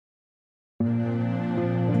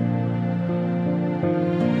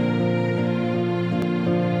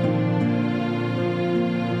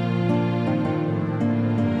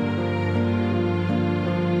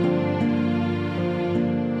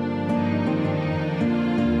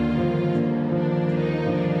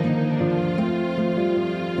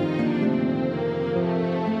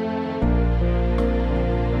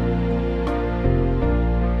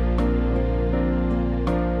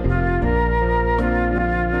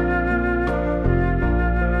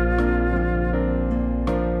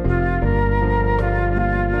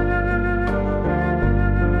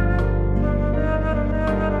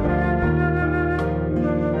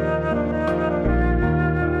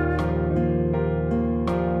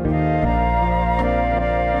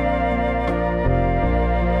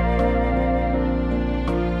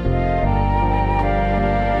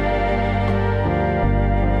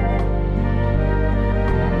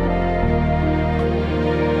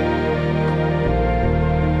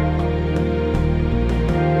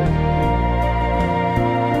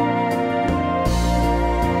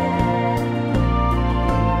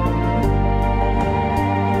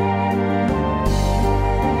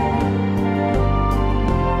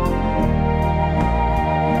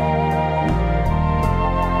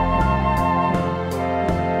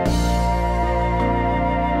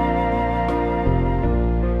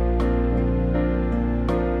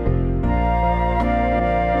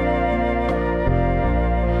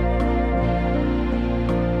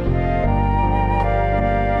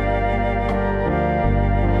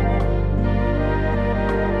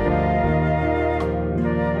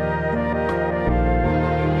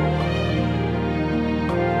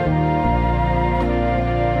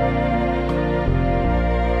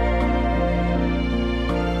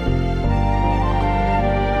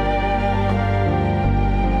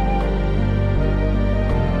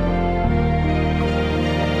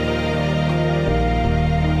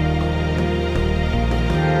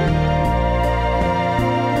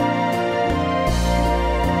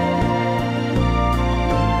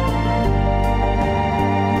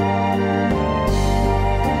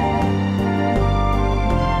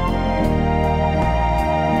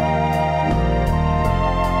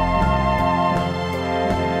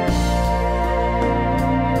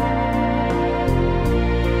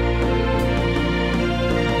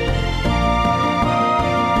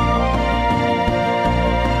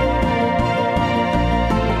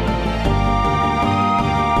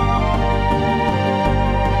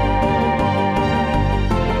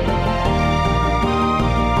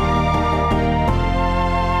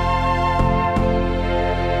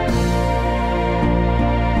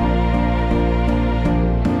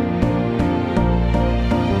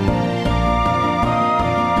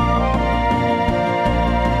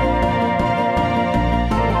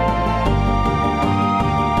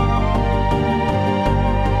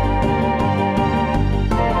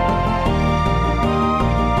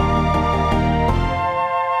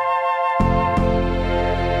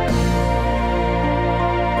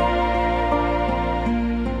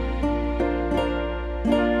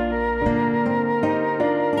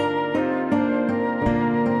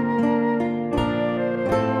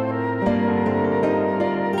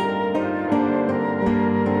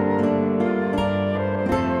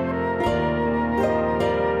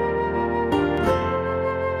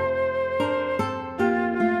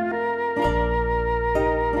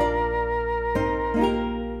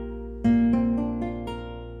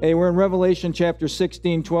Hey, we're in Revelation chapter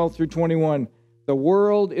 16, 12 through 21. The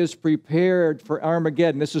world is prepared for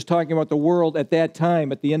Armageddon. This is talking about the world at that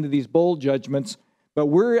time, at the end of these bowl judgments. But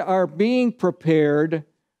we are being prepared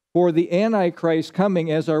for the Antichrist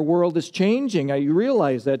coming as our world is changing. You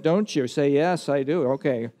realize that, don't you? Say, yes, I do.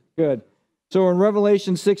 Okay, good. So in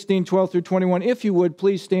Revelation 16, 12 through 21, if you would,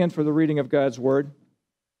 please stand for the reading of God's word.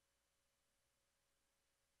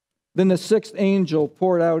 Then the sixth angel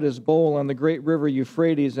poured out his bowl on the great river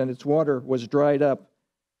Euphrates, and its water was dried up,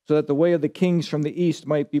 so that the way of the kings from the east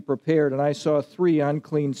might be prepared. And I saw 3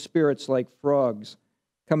 unclean spirits like frogs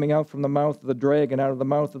coming out from the mouth of the dragon, out of the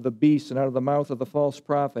mouth of the beast, and out of the mouth of the false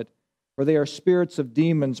prophet. For they are spirits of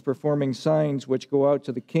demons performing signs which go out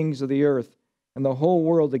to the kings of the earth and the whole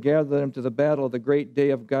world to gather them to the battle of the great day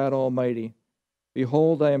of God Almighty.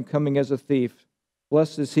 Behold, I am coming as a thief.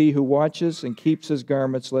 Blessed is he who watches and keeps his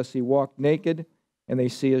garments, lest he walk naked and they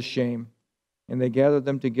see his shame. And they gathered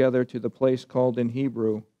them together to the place called in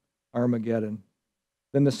Hebrew Armageddon.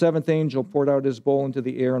 Then the seventh angel poured out his bowl into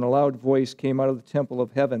the air, and a loud voice came out of the temple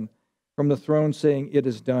of heaven from the throne, saying, "It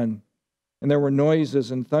is done." And there were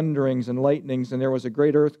noises and thunderings and lightnings, and there was a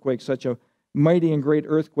great earthquake, such a mighty and great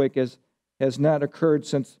earthquake as has not occurred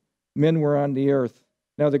since men were on the earth.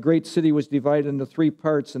 Now the great city was divided into 3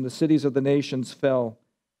 parts, and the cities of the nations fell.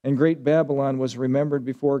 And great Babylon was remembered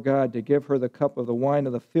before God to give her the cup of the wine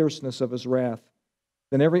of the fierceness of his wrath.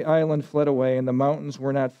 Then every island fled away, and the mountains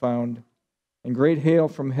were not found. And great hail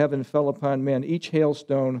from heaven fell upon men, each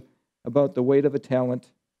hailstone about the weight of a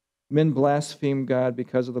talent. Men blasphemed God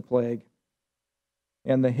because of the plague.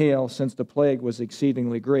 And the hail, since the plague was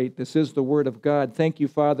exceedingly great. This is the word of God. Thank you,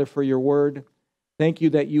 Father, for your word. Thank you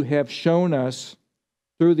that you have shown us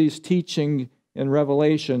through these teaching and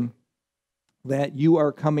revelation that you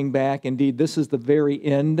are coming back. Indeed, this is the very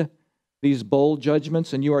end, these bowl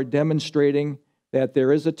judgments, and you are demonstrating that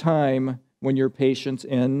there is a time when your patience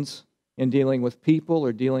ends in dealing with people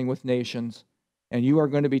or dealing with nations, and you are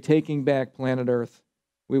going to be taking back planet Earth.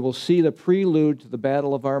 We will see the prelude to the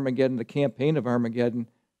battle of Armageddon, the campaign of Armageddon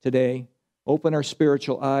today. Open our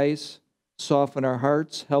spiritual eyes, soften our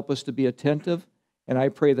hearts, help us to be attentive, and I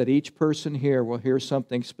pray that each person here will hear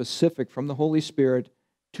something specific from the Holy Spirit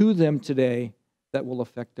to them today that will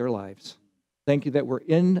affect their lives. Thank you that we're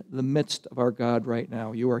in the midst of our God right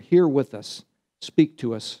now. You are here with us. Speak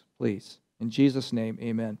to us, please. In Jesus' name,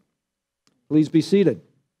 amen. Please be seated.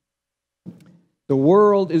 The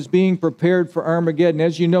world is being prepared for Armageddon.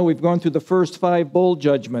 As you know, we've gone through the first 5 bowl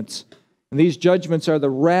judgments. And these judgments are the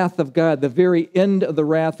wrath of God, the very end of the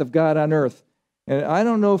wrath of God on earth. And I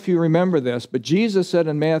don't know if you remember this, but Jesus said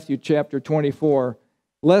in Matthew chapter 24,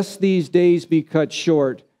 "Lest these days be cut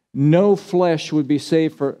short, no flesh would be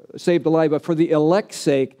saved alive, but for the elect's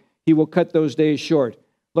sake, he will cut those days short."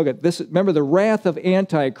 Look at this. Remember, the wrath of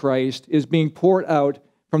Antichrist is being poured out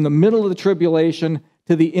from the middle of the tribulation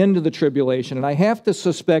to the end of the tribulation. And I have to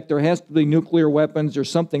suspect there has to be nuclear weapons or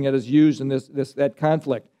something that is used in that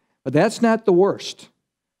conflict. But that's not the worst.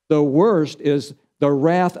 The worst is the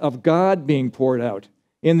wrath of God being poured out.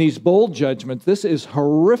 In these bowl judgments, this is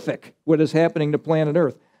horrific what is happening to planet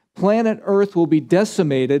Earth. Planet Earth will be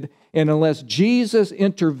decimated, and unless Jesus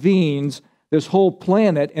intervenes, this whole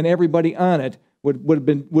planet and everybody on it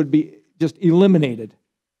would be just eliminated.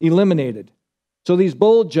 So these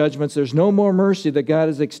bowl judgments, there's no more mercy that God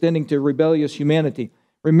is extending to rebellious humanity.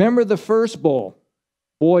 Remember the first bowl,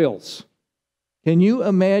 boils. Can you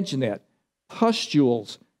imagine that?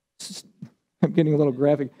 Pustules. I'm getting a little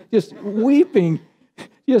graphic. Just weeping,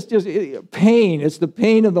 just pain. It's the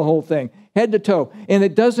pain of the whole thing, head to toe. And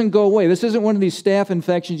it doesn't go away. This isn't one of these staph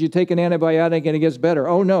infections. You take an antibiotic and it gets better.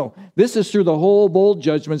 Oh, no. This is through the whole bowl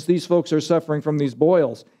judgments. These folks are suffering from these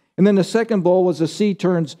boils. And then the second bowl was the sea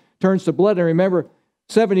turns to blood. And remember,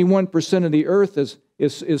 71% of the earth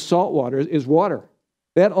is salt water, is water.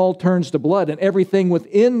 That all turns to blood, and everything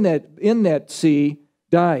within that sea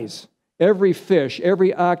dies. Every fish,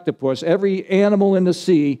 every octopus, every animal in the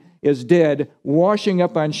sea is dead, washing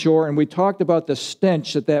up on shore, and we talked about the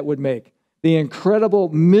stench that would make, the incredible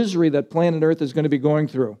misery that planet Earth is going to be going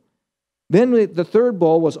through. Then the third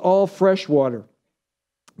bowl was all fresh water,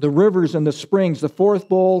 the rivers and the springs. The fourth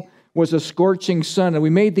bowl was a scorching sun, and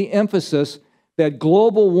we made the emphasis that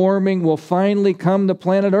global warming will finally come to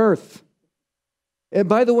planet Earth. And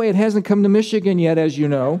by the way, it hasn't come to Michigan yet, as you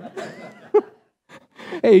know.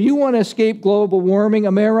 Hey, you want to escape global warming,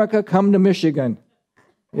 America? Come to Michigan.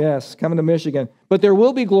 Yes, come to Michigan. But there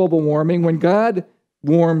will be global warming when God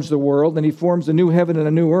warms the world and he forms a new heaven and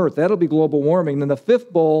a new earth. That'll be global warming. Then the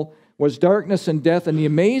fifth bowl was darkness and death. And the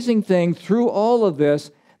amazing thing, through all of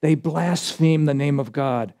this, they blaspheme the name of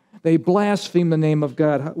God. They blaspheme the name of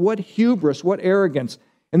God. What hubris, what arrogance.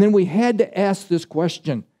 And then we had to ask this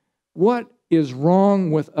question: what is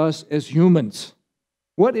wrong with us as humans?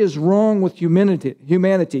 What is wrong with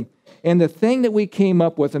humanity? And the thing that we came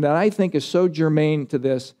up with, and that I think is so germane to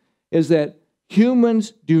this, is that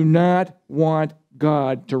humans do not want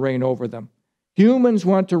God to reign over them. Humans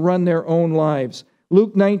want to run their own lives.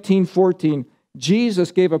 Luke 19:14,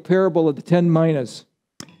 Jesus gave a parable of the 10 minas.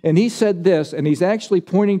 And he said this, and he's actually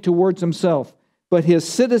pointing towards himself, but his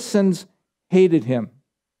citizens hated him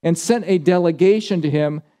and sent a delegation to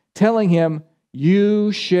him, telling him,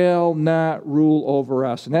 "You shall not rule over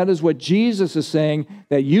us." And that is what Jesus is saying,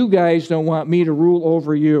 that you guys don't want me to rule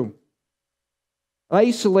over you.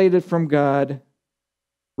 Isolated from God,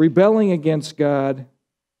 rebelling against God,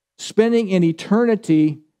 spending an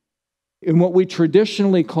eternity in what we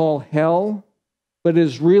traditionally call hell, but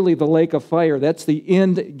is really the lake of fire. That's the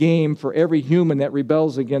end game for every human that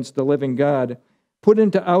rebels against the living God. Put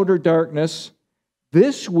into outer darkness.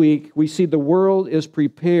 This week, we see the world is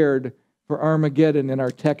prepared for Armageddon in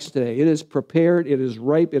our text today. It is prepared, it is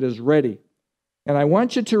ripe, it is ready. And I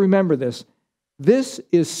want you to remember this. This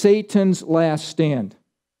is Satan's last stand.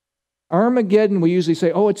 Armageddon, we usually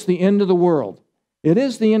say, oh, it's the end of the world. It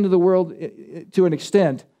is the end of the world to an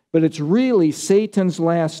extent, but it's really Satan's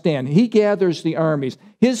last stand. He gathers the armies.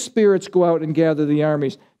 His spirits go out and gather the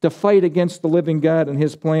armies to fight against the living God and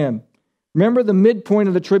his plan. Remember the midpoint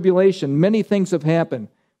of the tribulation. Many things have happened.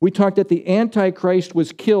 We talked that the Antichrist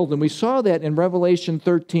was killed, and we saw that in Revelation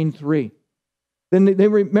 13:3. Then they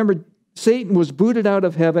remember Satan was booted out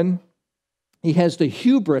of heaven. He has the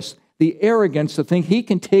hubris, the arrogance to think he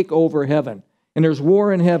can take over heaven. And there's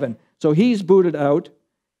war in heaven. So he's booted out.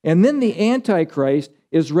 And then the Antichrist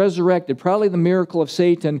is resurrected. Probably the miracle of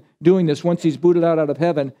Satan doing this once he's booted out of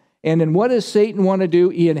heaven. And then what does Satan want to do?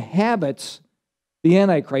 He inhabits the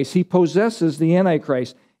Antichrist. He possesses the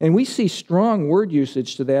Antichrist. And we see strong word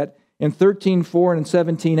usage to that in 13:4 and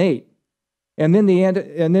 17:8. And then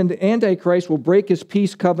the Antichrist will break his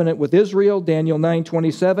peace covenant with Israel, Daniel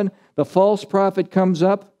 9:27. The false prophet comes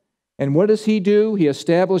up, and what does he do? He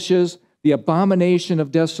establishes the abomination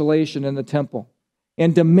of desolation in the temple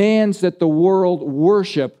and demands that the world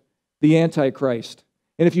worship the Antichrist.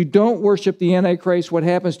 And if you don't worship the Antichrist, what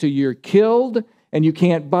happens to you? You're killed, and you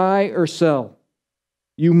can't buy or sell.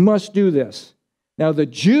 You must do this. Now, the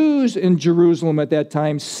Jews in Jerusalem at that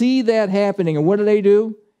time see that happening, and what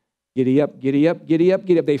do? Giddy up, giddy up, giddy up,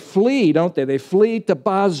 giddy up. They flee, don't they? They flee to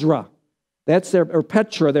Basra. That's or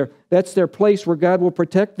Petra. That's their place where God will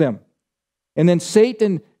protect them. And then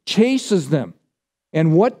Satan chases them.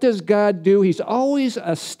 And what does God do? He's always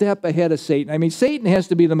a step ahead of Satan. I mean, Satan has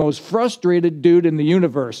to be the most frustrated dude in the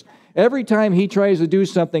universe. Every time he tries to do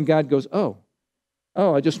something, God goes, oh,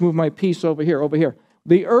 I just moved my piece over here, over here.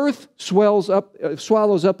 The earth swallows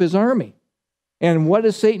up his army. And what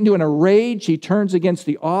does Satan do? In a rage, he turns against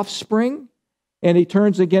the offspring, and he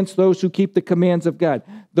turns against those who keep the commands of God.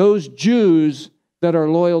 Those Jews that are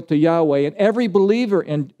loyal to Yahweh, and every believer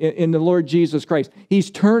in the Lord Jesus Christ, he's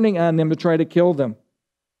turning on them to try to kill them.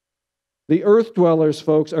 The earth dwellers,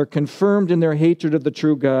 folks, are confirmed in their hatred of the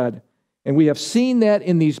true God. And we have seen that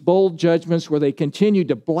in these bold judgments where they continue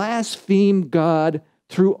to blaspheme God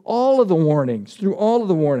through all of the warnings,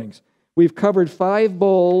 We've covered 5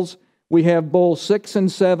 bowls. We have bowl 6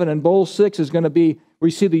 and 7, and bowl 6 is going to be,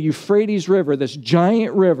 we see the Euphrates River, this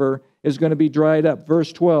giant river, is going to be dried up.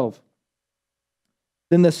 Verse 12.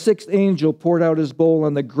 Then the 6th angel poured out his bowl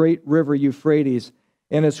on the great river Euphrates,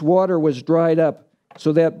 and its water was dried up,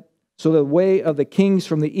 so the way of the kings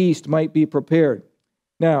from the east might be prepared.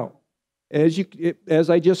 Now, as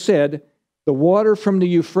I just said, the water from the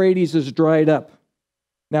Euphrates is dried up.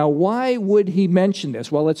 Now, why would he mention this?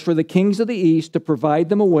 Well, it's for the kings of the east to provide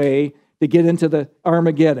them a way to get into the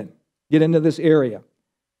Armageddon, get into this area.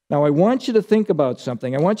 Now, I want you to think about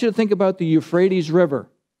something. I want you to think about the Euphrates River.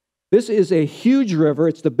 This is a huge river.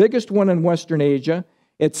 It's the biggest one in Western Asia.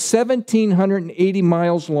 It's 1,780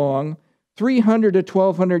 miles long, 300 to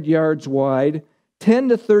 1,200 yards wide, 10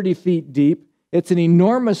 to 30 feet deep. It's an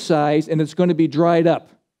enormous size, and it's going to be dried up.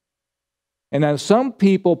 And now some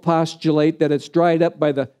people postulate that it's dried up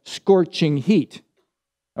by the scorching heat,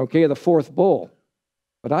 okay, the 4th bowl.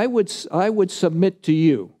 But I would submit to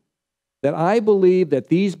you that I believe that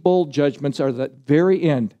these bowl judgments are the very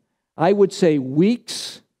end. I would say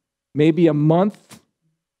weeks, maybe a month,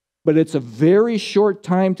 but it's a very short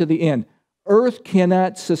time to the end. Earth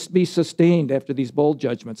cannot be sustained after these bowl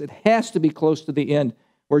judgments. It has to be close to the end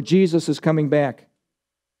where Jesus is coming back.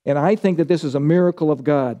 And I think that this is a miracle of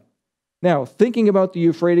God. Now, thinking about the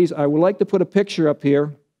Euphrates, I would like to put a picture up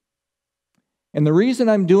here. And the reason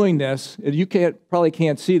I'm doing this, you probably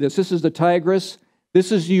can't see this. This is the Tigris,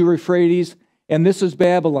 this is the Euphrates, and this is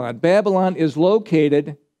Babylon. Babylon is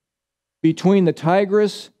located between the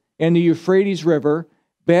Tigris and the Euphrates River.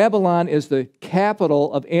 Babylon is the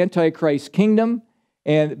capital of Antichrist's kingdom,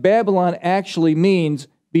 and Babylon actually means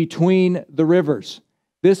between the rivers.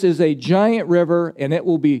 This is a giant river, and it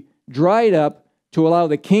will be dried up to allow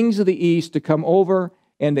the kings of the east to come over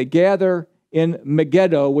and to gather in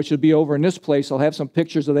Megiddo, which would be over in this place. I'll have some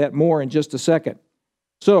pictures of that more in just a second.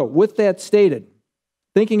 So, with that stated,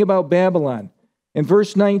 thinking about Babylon, in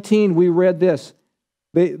verse 19 we read this.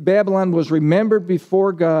 Babylon was remembered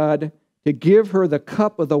before God to give her the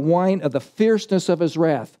cup of the wine of the fierceness of his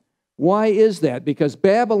wrath. Why is that? Because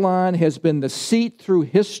Babylon has been the seat through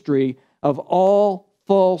history of all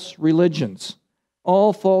false religions.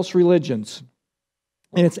 All false religions.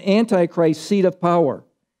 And it's Antichrist's seat of power.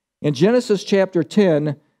 In Genesis chapter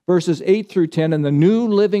 10, verses 8 through 10, in the New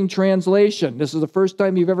Living Translation, this is the first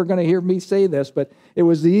time you've ever going to hear me say this, but it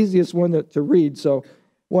was the easiest one to read, so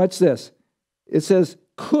watch this. It says,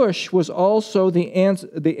 Cush was also the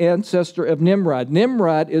ancestor of Nimrod.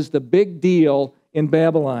 Nimrod is the big deal in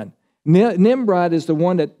Babylon. Nimrod is the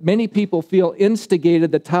one that many people feel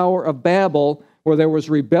instigated the Tower of Babel, where there was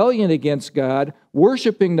rebellion against God,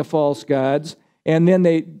 worshiping the false gods, and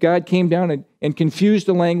then God came down and confused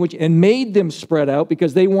the language and made them spread out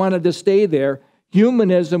because they wanted to stay there.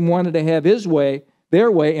 Humanism wanted to have his way, their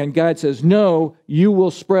way, and God says, no, you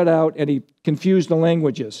will spread out, and he confused the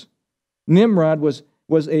languages. Nimrod was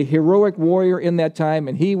a heroic warrior in that time,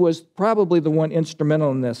 and he was probably the one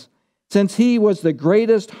instrumental in this. Since he was the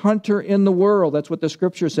greatest hunter in the world, that's what the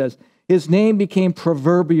scripture says, his name became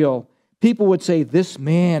proverbial. People would say, this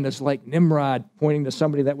man is like Nimrod, pointing to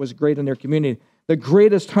somebody that was great in their community. The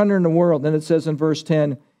greatest hunter in the world. Then it says in verse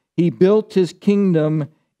 10, he built his kingdom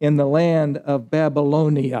in the land of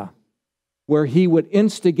Babylonia, where he would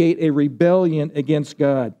instigate a rebellion against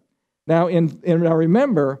God. Now, now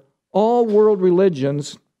remember, all world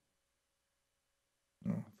religions,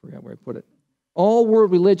 I forgot where I put it. All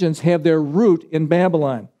world religions have their root in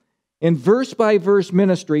Babylon. In verse-by-verse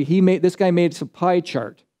ministry, this guy made a pie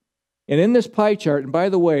chart. And in this pie chart, and by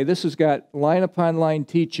the way, this has got line-upon-line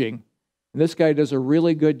teaching, and this guy does a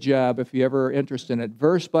really good job if you ever are interested in it.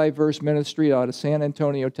 Verse-by-verse ministry out of San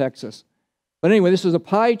Antonio, Texas. But anyway, this is a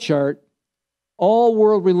pie chart. All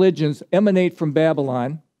world religions emanate from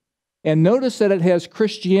Babylon. And notice that it has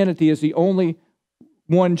Christianity as the only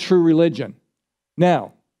one true religion.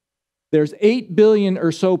 Now, there's 8 billion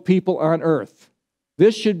or so people on earth.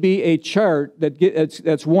 This should be a chart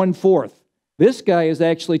that's 1/4. This guy is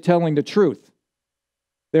actually telling the truth.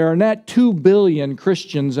 There are not 2 billion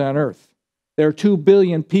Christians on earth. There are 2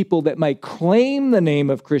 billion people that might claim the name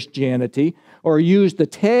of Christianity or use the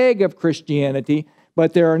tag of Christianity,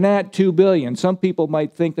 but there are not 2 billion. Some people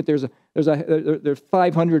might think that there's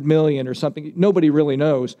 500 million or something. Nobody really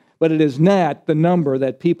knows, but it is not the number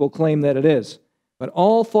that people claim that it is. But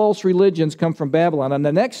all false religions come from Babylon. On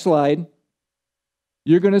the next slide,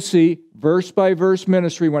 you're going to see verse-by-verse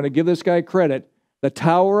ministry. We want to give this guy credit. The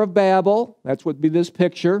Tower of Babel, that's what would be this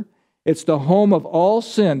picture. It's the home of all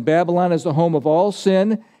sin. Babylon is the home of all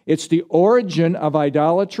sin. It's the origin of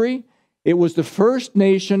idolatry. It was the first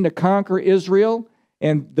nation to conquer Israel.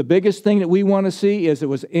 And the biggest thing that we want to see is it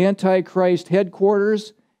was Antichrist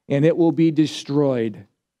headquarters, and it will be destroyed.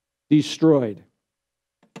 Destroyed.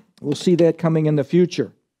 We'll see that coming in the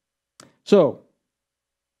future. So,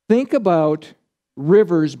 think about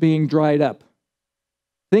rivers being dried up.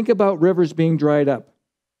 Think about rivers being dried up.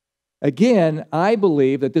 Again, I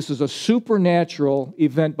believe that this is a supernatural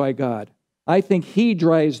event by God. I think he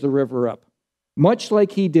dries the river up, much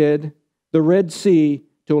like he did the Red Sea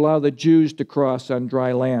to allow the Jews to cross on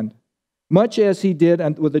dry land, much as he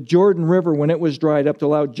did with the Jordan River when it was dried up to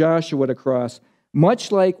allow Joshua to cross,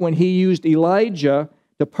 much like when he used Elijah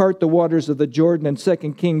to part the waters of the Jordan in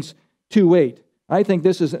 2 Kings 2:8. I think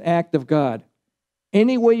this is an act of God.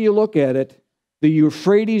 Any way you look at it, the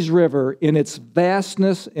Euphrates River, in its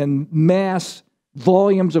vastness and mass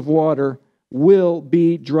volumes of water, will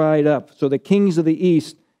be dried up. So the kings of the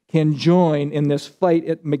east can join in this fight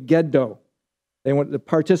at Megiddo. They want to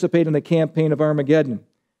participate in the campaign of Armageddon.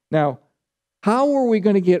 Now, how are we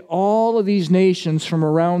going to get all of these nations from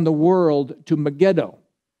around the world to Megiddo?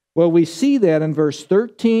 Well, we see that in verse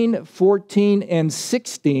 13, 14, and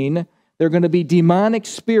 16. There are going to be demonic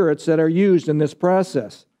spirits that are used in this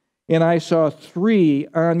process. And I saw 3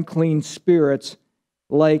 unclean spirits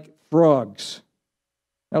like frogs.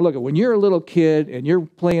 Now look, when you're a little kid and you're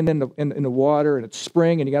playing in the water and it's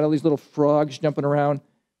spring and you got all these little frogs jumping around,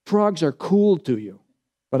 frogs are cool to you.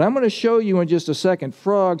 But I'm going to show you in just a second,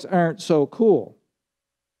 frogs aren't so cool.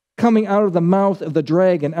 Coming out of the mouth of the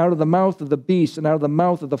dragon, out of the mouth of the beast, and out of the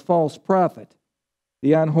mouth of the false prophet,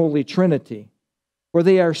 the unholy trinity. For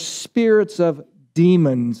they are spirits of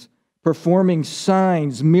demons, performing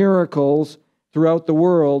signs, miracles throughout the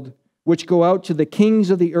world, which go out to the kings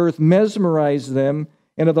of the earth, mesmerize them,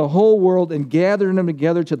 and of the whole world, and gather them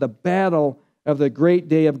together to the battle of the great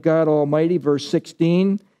day of God Almighty. Verse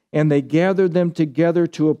 16, and they gathered them together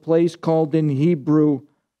to a place called in Hebrew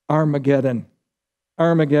Armageddon.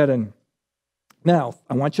 Armageddon. Now,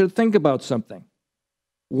 I want you to think about something.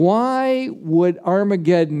 Why would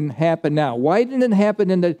Armageddon happen now? Why didn't it happen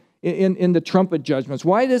in the trumpet judgments?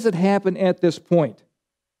 Why does it happen at this point?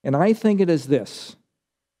 And I think it is this.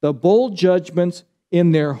 The bowl judgments,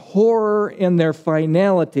 in their horror and their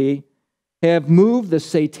finality, have moved the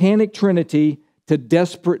satanic trinity to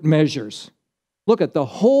desperate measures. Look at the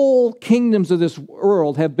whole kingdoms of this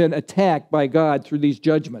world have been attacked by God through these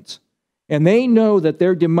judgments. And they know that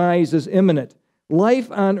their demise is imminent. Life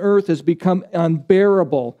on earth has become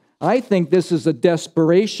unbearable. I think this is a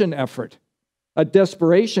desperation effort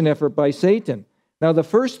by Satan. Now, the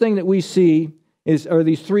first thing that we see are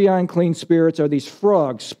these 3 unclean spirits, are these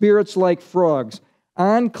frogs, spirits like frogs.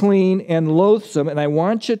 unclean and loathsome. And I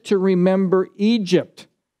want you to remember Egypt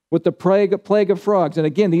with the plague of frogs. And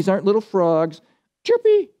again, these aren't little frogs,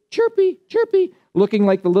 chirpy, chirpy, chirpy, looking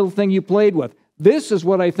like the little thing you played with. This is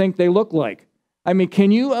what I think they look like. I mean,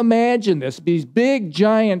 can you imagine this? These big,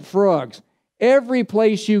 giant frogs. Every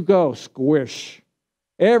place you go, squish.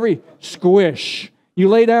 Every squish. You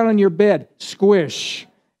lay down on your bed, squish.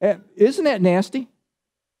 Isn't that nasty?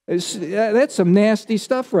 That's some nasty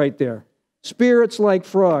stuff right there. Spirits like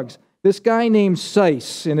frogs. This guy named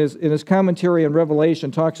Seiss, in his commentary on Revelation,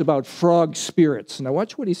 talks about frog spirits. Now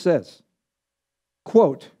watch what he says.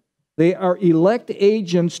 Quote, they are elect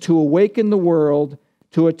agents to awaken the world,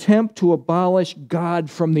 to attempt to abolish God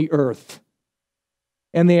from the earth.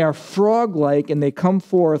 And they are frog-like, and they come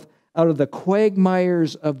forth out of the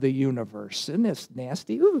quagmires of the universe. Isn't this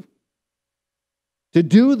nasty? Ooh. To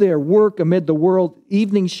do their work amid the world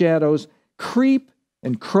evening shadows, creep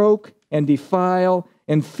and croak and defile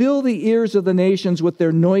and fill the ears of the nations with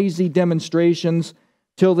their noisy demonstrations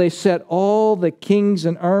till they set all the kings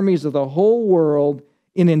and armies of the whole world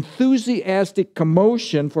in enthusiastic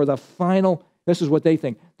commotion for the final, this is what they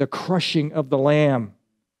think, the crushing of the Lamb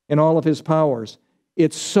and all of his powers.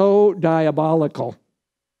 It's so diabolical.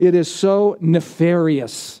 It is so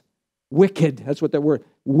nefarious. Wicked, that's what that word,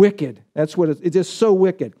 wicked. That's what it's just so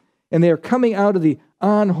wicked. And they are coming out of the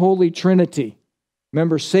unholy trinity.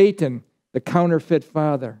 Remember Satan, the counterfeit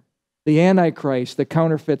father, the Antichrist, the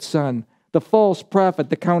counterfeit son, the false prophet,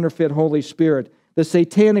 the counterfeit Holy Spirit, the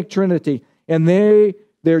satanic trinity, and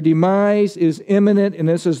their demise is imminent, and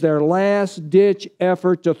this is their last-ditch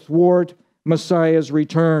effort to thwart Messiah's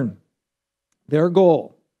return. Their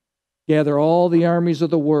goal, gather all the armies of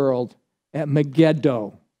the world at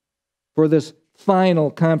Megiddo for this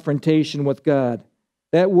final confrontation with God.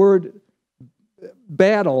 That word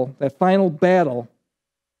battle, that final battle,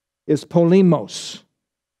 is polemos,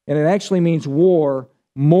 and it actually means war,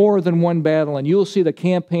 more than one battle. And you'll see the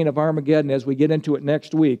campaign of Armageddon as we get into it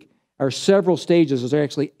next week are several stages. There's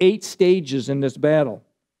actually 8 stages in this battle.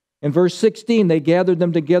 In verse 16, they gathered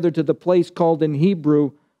them together to the place called in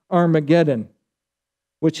Hebrew Armageddon,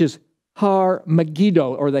 which is Har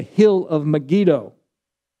Megiddo, or the hill of Megiddo.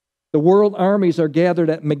 The world armies are gathered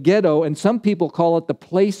at Megiddo, and some people call it the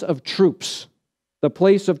place of troops. The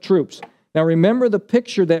place of troops. Now remember the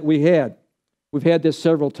picture that we had. We've had this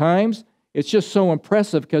several times. It's just so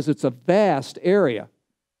impressive because it's a vast area.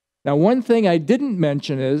 Now one thing I didn't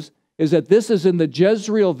mention is that this is in the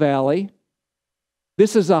Jezreel Valley.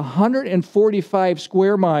 This is 145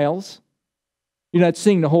 square miles. You're not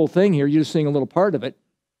seeing the whole thing here. You're just seeing a little part of it.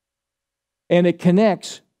 And it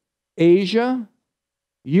connects Asia,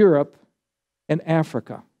 Europe, and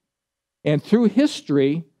Africa. And through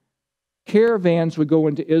history, caravans would go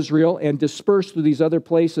into Israel and disperse through these other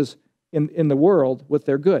places in the world with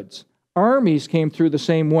their goods. Armies came through the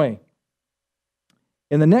same way.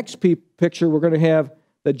 In the next picture, we're going to have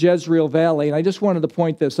the Jezreel Valley, and I just wanted to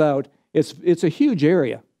point this out. It's a huge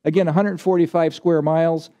area. Again, 145 square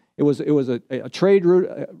miles. It was a trade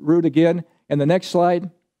route again. And the next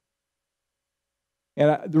slide.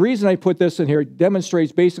 And the reason I put this in here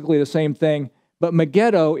demonstrates basically the same thing, but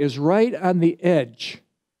Megiddo is right on the edge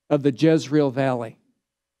of the Jezreel Valley.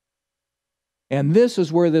 And this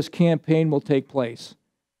is where this campaign will take place.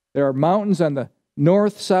 There are mountains on the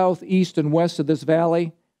north, south, east, and west of this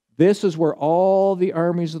valley. This is where all the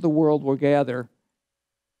armies of the world will gather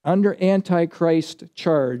under Antichrist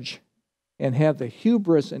charge and have the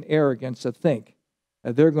hubris and arrogance to think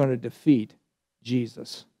that they're going to defeat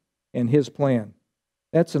Jesus and his plan.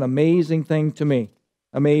 That's an amazing thing to me.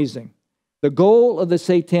 Amazing. The goal of the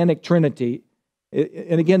satanic trinity,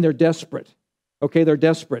 and again, they're desperate. Okay, they're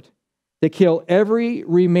desperate. To kill every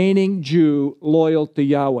remaining Jew loyal to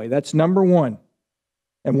Yahweh. That's number one.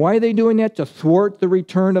 And why are they doing that? To thwart the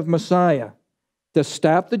return of Messiah. To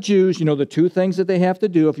stop the Jews, you know the 2 things that they have to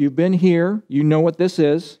do. If you've been here, you know what this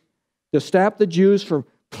is. To stop the Jews from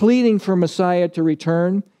pleading for Messiah to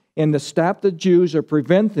return, and to stop the Jews or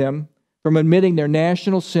prevent them from admitting their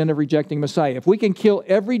national sin of rejecting Messiah. If we can kill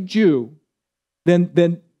every Jew,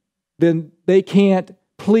 then they can't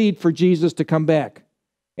plead for Jesus to come back.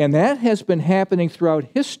 And that has been happening throughout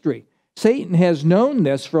history. Satan has known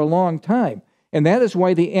this for a long time. And that is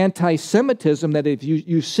why the anti-Semitism that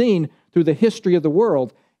you've seen through the history of the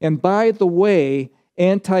world. And by the way,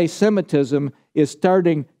 anti-Semitism is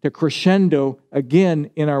starting to crescendo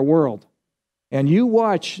again in our world. And you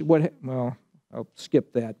watch well, I'll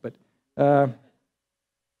skip that, but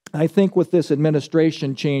I think with this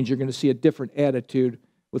administration change, you're going to see a different attitude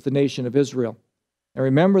with the nation of Israel. And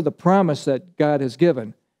remember the promise that God has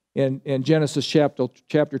given. in Genesis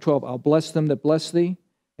chapter 12, I'll bless them that bless thee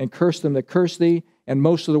and curse them that curse thee, and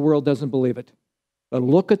most of the world doesn't believe it. But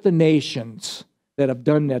look at the nations that have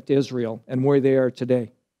done that to Israel and where they are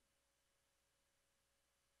today.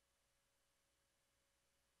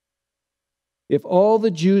 If all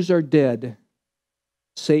the Jews are dead,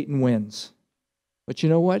 Satan wins. But you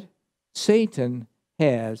know what? Satan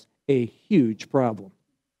has a huge problem.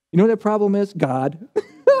 You know what that problem is? God.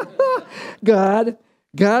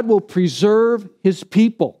 God will preserve his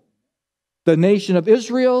people. The nation of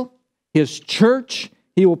Israel, his church,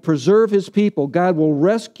 he will preserve his people. God will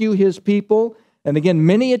rescue his people. And again,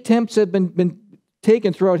 many attempts have been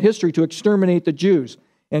taken throughout history to exterminate the Jews.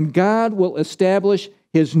 And God will establish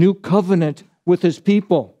his new covenant with his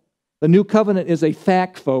people. The new covenant is a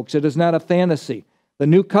fact, folks. It is not a fantasy. The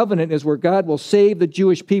new covenant is where God will save the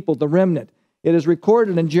Jewish people, the remnant. It is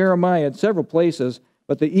recorded in Jeremiah in several places,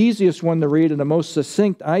 but the easiest one to read and the most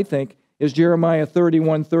succinct, I think, is Jeremiah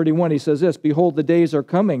 31:31. He says this, "Behold, the days are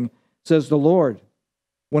coming, says the Lord,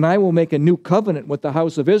 when I will make a new covenant with the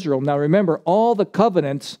house of Israel." Now remember, all the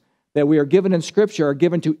covenants that we are given in Scripture are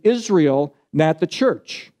given to Israel, not the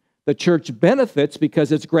church. The church benefits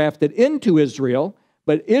because it's grafted into Israel,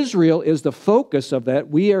 but Israel is the focus of that.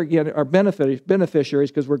 We are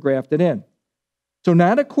beneficiaries because we're grafted in. So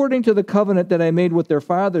not according to the covenant that I made with their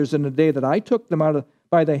fathers in the day that I took them out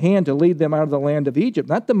by the hand to lead them out of the land of Egypt,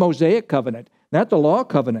 not the Mosaic covenant, not the law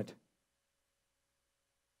covenant,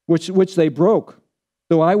 which they broke,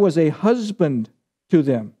 though I was a husband to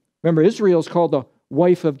them. Remember, Israel is called the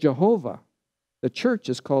wife of Jehovah. The church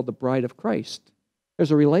is called the bride of Christ.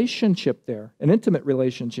 There's a relationship there, an intimate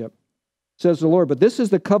relationship, says the Lord. But this is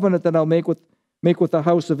the covenant that I'll make with the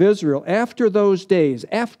house of Israel after those days.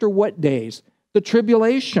 After what days? The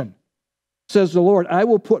tribulation, says the Lord. I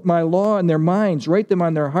will put my law in their minds, write them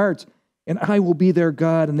on their hearts, and I will be their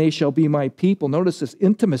God, and they shall be my people. Notice this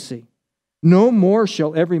intimacy. No more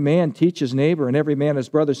shall every man teach his neighbor and every man his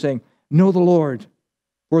brother, saying, "Know the Lord.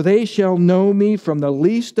 For they shall know me from the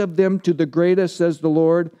least of them to the greatest, says the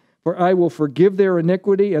Lord. For I will forgive their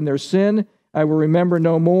iniquity and their sin. I will remember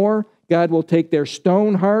no more. God will take their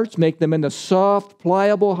stone hearts, make them into soft,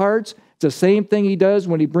 pliable hearts." It's the same thing he does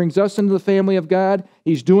when he brings us into the family of God.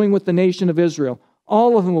 He's doing with the nation of Israel.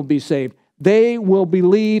 All of them will be saved. They will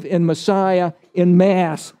believe in Messiah in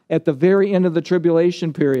mass at the very end of the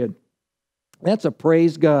tribulation period. That's a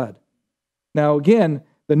praise God. Now again,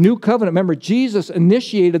 the new covenant, remember, Jesus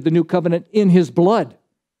initiated the new covenant in his blood.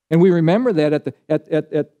 And we remember that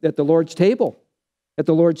at the Lord's table. At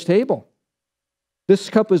the Lord's table.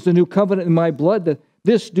 This cup is the new covenant in my blood.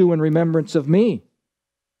 This do in remembrance of me.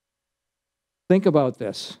 Think about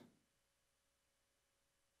this.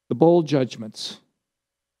 The bowl judgments.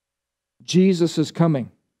 Jesus is coming.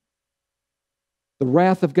 The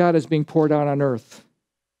wrath of God is being poured out on earth.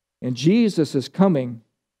 And Jesus is coming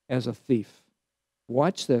as a thief.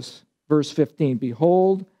 Watch this. Verse 15.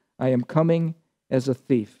 Behold, I am coming as a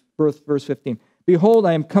thief. Verse 15. Behold,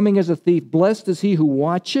 I am coming as a thief. Blessed is he who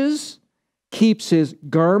watches, keeps his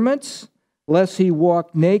garments, lest he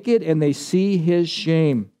walk naked and they see his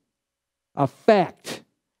shame. A fact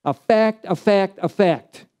that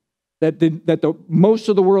most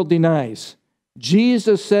of the world denies.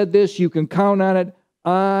 Jesus said this, you can count on it.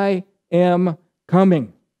 I am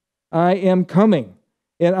coming. I am coming.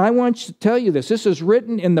 And I want to tell you this. This is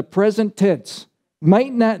written in the present tense.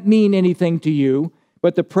 Might not mean anything to you,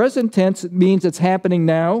 but the present tense means it's happening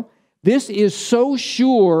now. This is so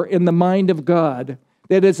sure in the mind of God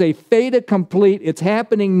that it's a fait accompli. It's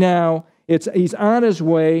happening now. He's on his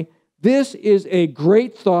way. This is a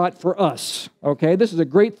great thought for us, okay? This is a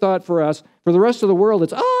great thought for us. For the rest of the world,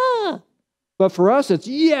 it's, But for us, it's,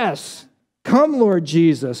 yes, come, Lord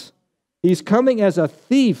Jesus. He's coming as a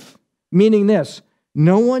thief, meaning this,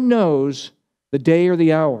 no one knows the day or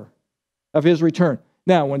the hour of his return.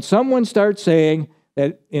 Now, when someone starts saying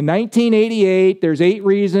that in 1988, there's 8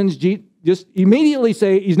 reasons, just immediately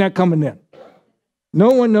say he's not coming in.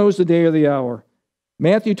 No one knows the day or the hour.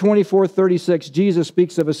 Matthew 24:36, Jesus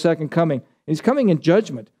speaks of his second coming. He's coming in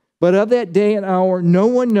judgment. But of that day and hour, no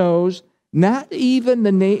one knows, not even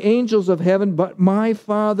the angels of heaven, but my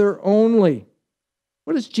Father only.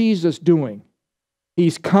 What is Jesus doing?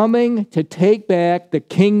 He's coming to take back the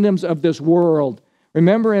kingdoms of this world.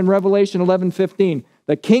 Remember in Revelation 11:15,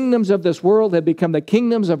 the kingdoms of this world have become the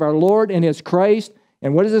kingdoms of our Lord and his Christ.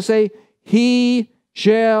 And what does it say? He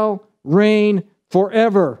shall reign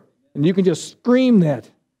forever. And you can just scream that.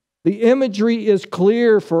 The imagery is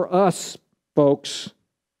clear for us, folks.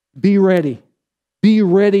 Be ready. Be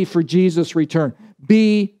ready for Jesus' return.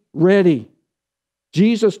 Be ready.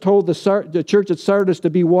 Jesus told the church at Sardis to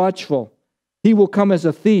be watchful. He will come as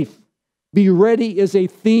a thief. Be ready is a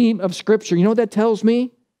theme of Scripture. You know what that tells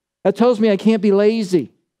me? That tells me I can't be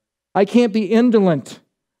lazy. I can't be indolent.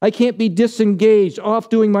 I can't be disengaged, off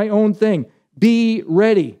doing my own thing. Be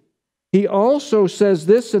ready. He also says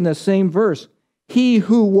this in the same verse. He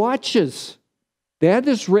who watches. That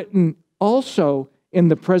is written also in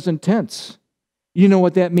the present tense. You know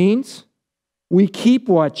what that means? We keep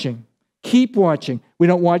watching. Keep watching. We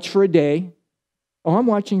don't watch for a day. Oh, I'm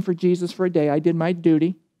watching for Jesus for a day. I did my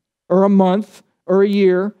duty. Or a month, or a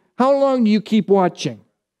year. How long do you keep watching?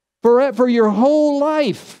 For your whole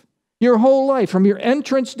life. Your whole life. From your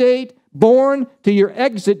entrance date, born, to your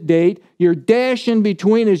exit date, your dash in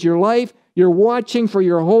between is your life. You're watching for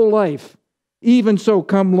your whole life. Even so,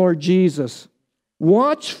 come Lord Jesus.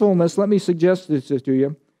 Watchfulness, let me suggest this to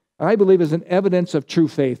you, I believe is an evidence of true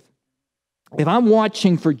faith. If I'm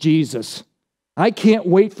watching for Jesus, I can't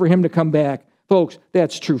wait for him to come back. Folks,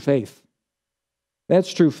 that's true faith.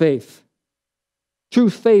 That's true faith. True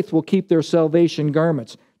faith will keep their salvation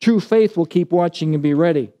garments. True faith will keep watching and be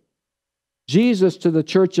ready. Jesus to the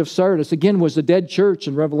church of Sardis, again, was a dead church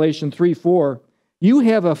in Revelation 3:4. You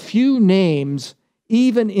have a few names,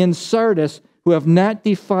 even in Sardis, who have not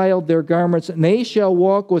defiled their garments, and they shall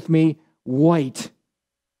walk with me white,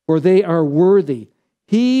 for they are worthy.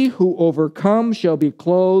 He who overcomes shall be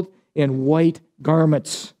clothed in white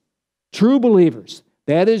garments. True believers,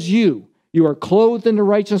 that is you. You are clothed in the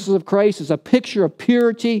righteousness of Christ. It's a picture of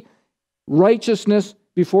purity, righteousness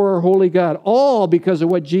before our holy God, all because of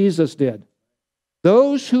what Jesus did.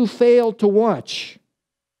 Those who failed to watch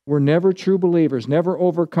were never true believers, never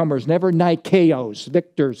overcomers, never Nikeos,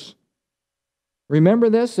 victors. Remember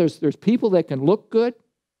this, there's people that can look good,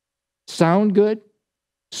 sound good,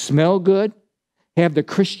 smell good, have the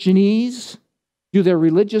Christianese, do their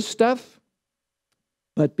religious stuff,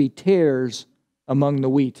 but be tares among the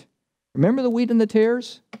wheat. Remember the wheat and the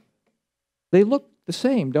tares? They look the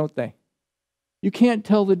same, don't they? You can't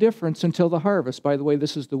tell the difference until the harvest. By the way,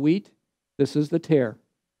 this is the wheat, this is the tare.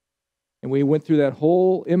 And we went through that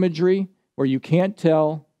whole imagery where you can't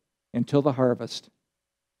tell until the harvest.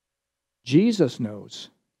 Jesus knows.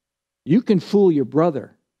 You can fool your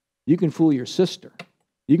brother. You can fool your sister.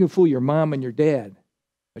 You can fool your mom and your dad.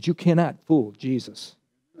 But you cannot fool Jesus.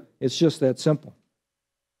 It's just that simple.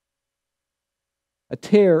 A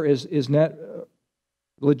tare is not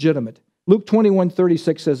legitimate. Luke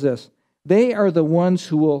 21:36 says this. They are the ones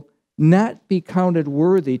who will not be counted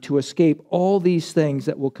worthy to escape all these things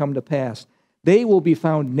that will come to pass. They will be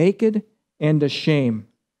found naked and ashamed.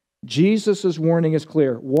 Jesus' warning is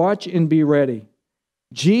clear. Watch and be ready.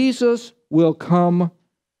 Jesus will come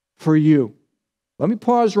for you. Let me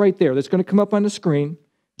pause right there. That's going to come up on the screen.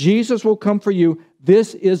 Jesus will come for you.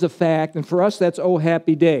 This is a fact. And for us, that's oh,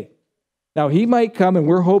 happy day. Now, he might come, and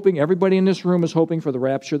we're hoping, everybody in this room is hoping for the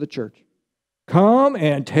rapture of the church. Come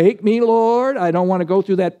and take me, Lord. I don't want to go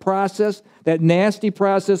through that process, that nasty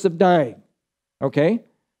process of dying. Okay?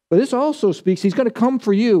 But this also speaks, he's going to come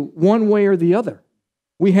for you one way or the other.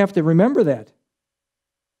 We have to remember that.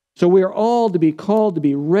 So we are all to be called to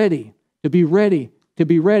be ready, to be ready, to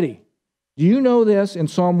be ready. Do you know this in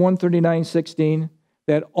Psalm 139:16?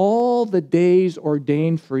 That all the days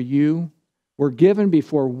ordained for you were given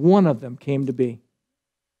before one of them came to be.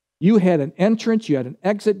 You had an entrance, you had an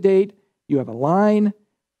exit date, you have a line.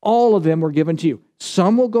 All of them were given to you.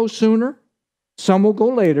 Some will go sooner, some will go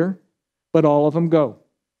later, but all of them go.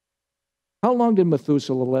 How long did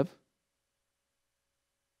Methuselah live?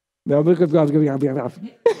 That's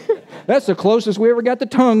the closest we ever got to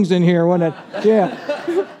tongues in here, wasn't it?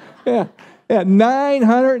 Yeah.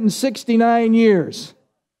 969 years.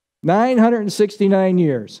 969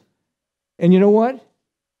 years. And you know what?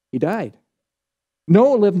 He died.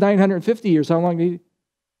 Noah lived 950 years. How long did he?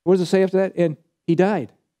 What does it say after that? And he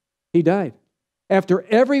died. He died. After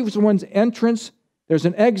everyone's entrance, there's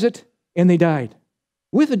an exit, and they died.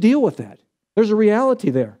 We have to deal with that. There's a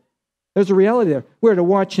reality there. There's a reality there. We're to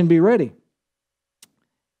watch and be ready.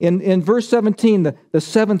 In verse 17, the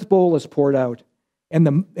seventh bowl is poured out.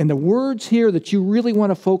 And the words here that you really want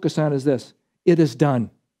to focus on is this. It is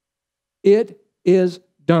done. It is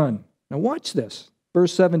done. Now watch this.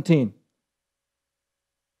 Verse 17.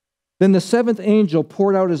 Then the seventh angel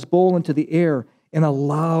poured out his bowl into the air in a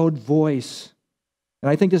loud voice. And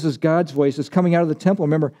I think this is God's voice. It's coming out of the temple.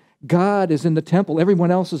 Remember, God is in the temple.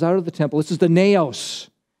 Everyone else is out of the temple. This is the naos.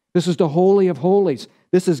 This is the Holy of Holies.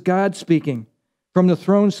 This is God speaking from the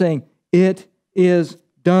throne saying, it is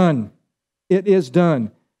done. It is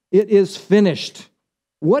done. It is finished.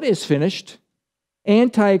 What is finished?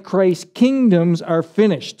 Antichrist kingdoms are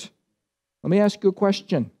finished. Let me ask you a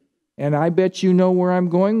question, and I bet you know where I'm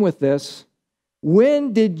going with this.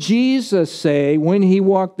 When did Jesus say, when he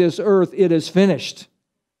walked this earth, it is finished?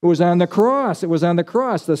 It was on the cross. It was on the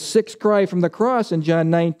cross, the sixth cry from the cross in John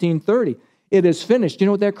 19:30. It is finished. Do you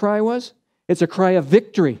know what that cry was? It's a cry of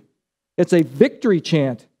victory. It's a victory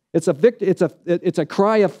chant. It's a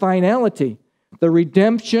cry of finality. The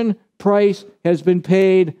redemption price has been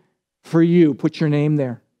paid for you. Put your name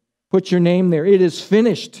there. Put your name there. It is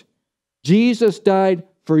finished. Jesus died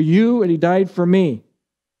for you, and he died for me.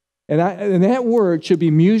 And that word should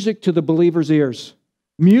be music to the believer's ears.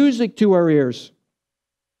 Music to our ears.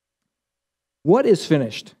 What is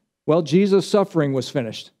finished? Well, Jesus' suffering was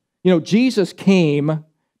finished. You know, Jesus came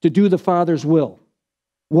to do the Father's will.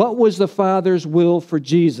 What was the Father's will for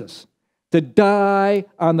Jesus? To die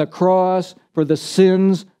on the cross for the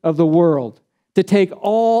sins of the world. To take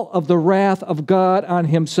all of the wrath of God on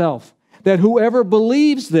himself. That whoever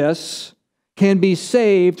believes this can be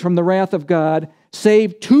saved from the wrath of God,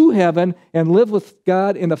 saved to heaven, and live with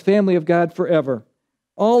God in the family of God forever.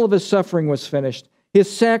 All of his suffering was finished.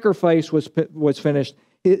 His sacrifice was finished.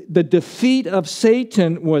 The defeat of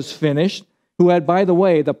Satan was finished, who had, by the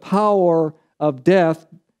way, the power of death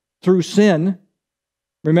through sin.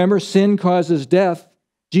 Remember, sin causes death.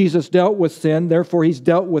 Jesus dealt with sin, therefore he's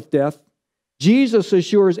dealt with death. Jesus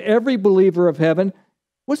assures every believer of heaven,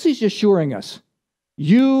 what's he assuring us?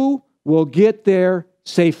 You will get there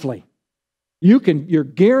safely. You're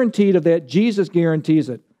guaranteed of that. Jesus guarantees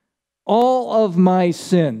it. All of my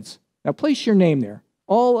sins. Now place your name there.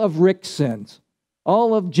 All of Rick's sins.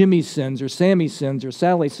 All of Jimmy's sins or Sammy's sins or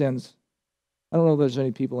Sally's sins. I don't know if there's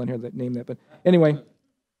any people in here that name that, but anyway,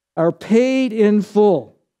 are paid in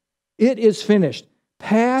full. It is finished.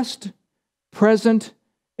 Past, present,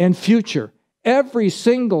 and future. Every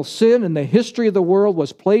single sin in the history of the world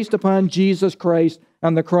was placed upon Jesus Christ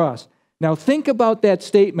on the cross. Now think about that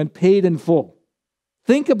statement, paid in full.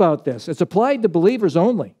 Think about this. It's applied to believers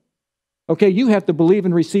only. Okay, you have to believe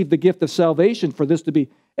and receive the gift of salvation for this to be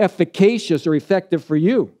efficacious or effective for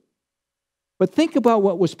you. But think about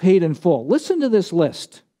what was paid in full. Listen to this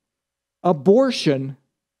list. Abortion,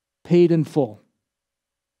 paid in full.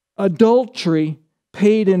 Adultery,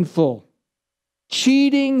 paid in full.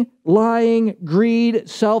 Cheating, lying, greed,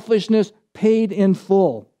 selfishness, paid in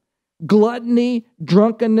full. Gluttony,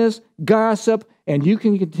 drunkenness, gossip, and you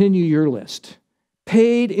can continue your list.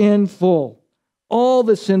 Paid in full. All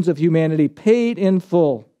the sins of humanity paid in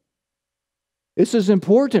full. This is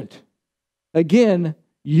important. Again,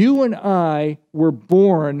 you and I were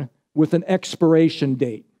born with an expiration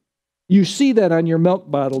date. You see that on your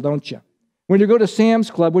milk bottle, don't you? When you go to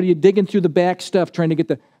Sam's Club, what are you digging through the back stuff trying to get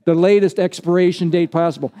the latest expiration date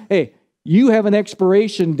possible? Hey, you have an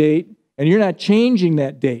expiration date, and you're not changing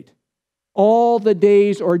that date. All the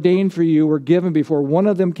days ordained for you were given before one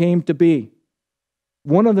of them came to be.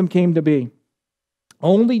 One of them came to be.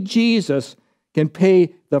 Only Jesus can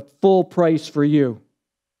pay the full price for you.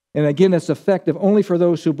 And again, it's effective only for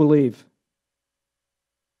those who believe.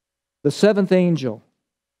 The seventh angel,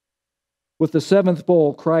 with the seventh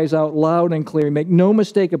bowl, cries out loud and clear. Make no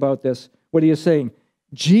mistake about this, what he is saying.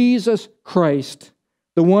 Jesus Christ,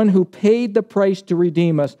 the one who paid the price to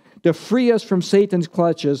redeem us, to free us from Satan's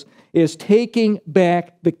clutches, is taking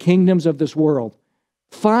back the kingdoms of this world.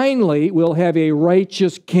 Finally, we'll have a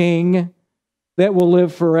righteous king that will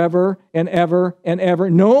live forever and ever and ever.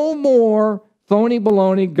 No more phony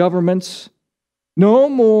baloney governments. No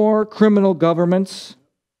more criminal governments.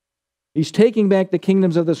 He's taking back the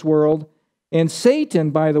kingdoms of this world. And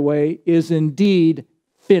Satan, by the way, is indeed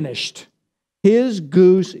finished. His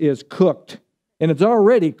goose is cooked. And it's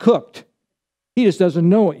already cooked. He just doesn't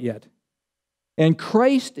know it yet. And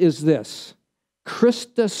Christ is this,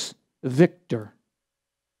 Christus Victor.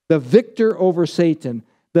 The victor over Satan.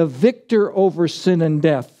 The victor over sin and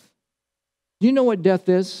death. Do you know what death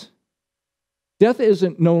is? Death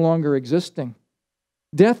isn't no longer existing.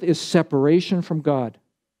 Death is separation from God.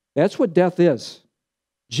 That's what death is.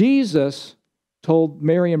 Jesus told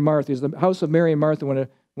Mary and Martha, it was the house of Mary and Martha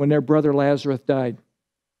when their brother Lazarus died.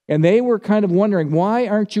 And they were kind of wondering, why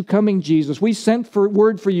aren't you coming, Jesus? We sent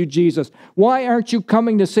word for you, Jesus. Why aren't you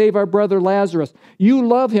coming to save our brother Lazarus? You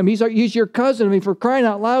love him. He's your cousin. I mean, for crying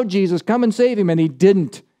out loud, Jesus, come and save him. And he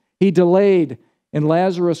didn't. He delayed. And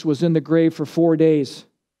Lazarus was in the grave for 4 days.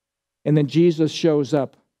 And then Jesus shows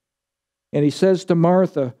up. And he says to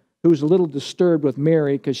Martha, who's a little disturbed with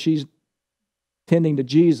Mary because she's tending to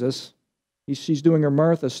Jesus. She's doing her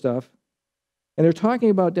Martha stuff. And they're talking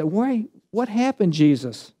about that. Why? What happened,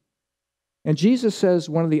 Jesus? And Jesus says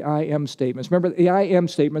one of the I am statements. Remember, the I am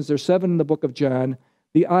statements, there's 7 in the book of John.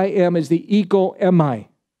 The I am is the ego eimi.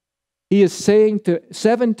 He is saying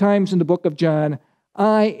 7 times in the book of John,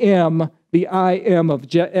 I am the I am of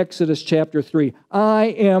Exodus chapter 3. I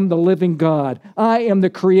am the living God. I am the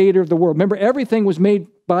creator of the world. Remember, everything was made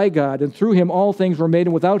by God, and through him all things were made,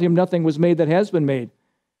 and without him nothing was made that has been made.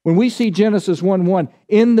 When we see Genesis 1:1,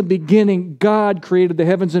 in the beginning God created the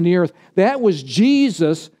heavens and the earth, that was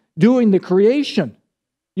Jesus doing the creation.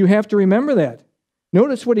 You have to remember that.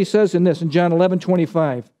 Notice what he says in this, in John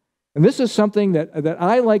 11:25. And this is something that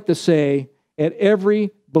I like to say at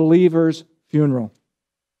every believer's funeral.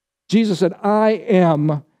 Jesus said, I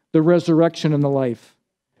am the resurrection and the life.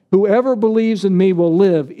 Whoever believes in me will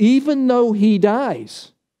live, even though he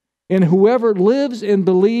dies. And whoever lives and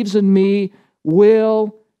believes in me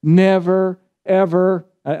will never, ever,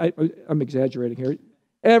 I'm exaggerating here,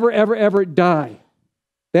 ever die.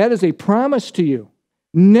 That is a promise to you.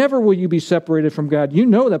 Never will you be separated from God. You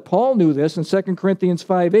know that Paul knew this in 2 Corinthians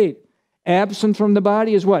 5:8. Absent from the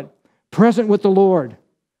body is what? Present with the Lord.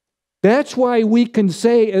 That's why we can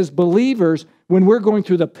say as believers, when we're going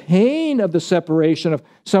through the pain of the separation of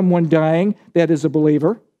someone dying that is a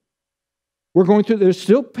believer, there's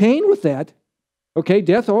still pain with that. Okay,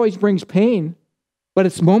 death always brings pain, but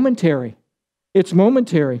it's momentary. It's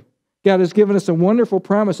momentary. God has given us a wonderful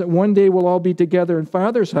promise that one day we'll all be together in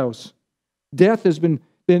Father's house. Death has been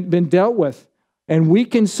dealt with. And we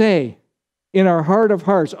can say in our heart of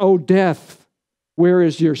hearts, oh, death, where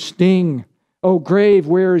is your sting? Oh, grave,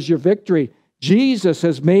 where is your victory? Jesus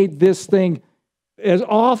has made this thing, as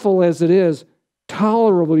awful as it is,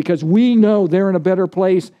 tolerable, because we know they're in a better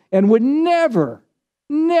place and would never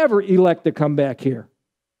elect to come back here.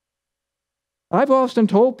 I've often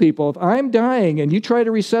told people, if I'm dying and you try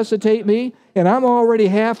to resuscitate me and I'm already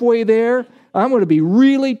halfway there, I'm going to be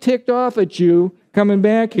really ticked off at you coming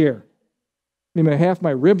back here. I mean, half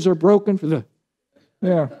my ribs are broken for the,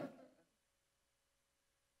 yeah.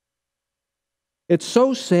 It's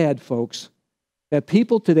so sad, folks, that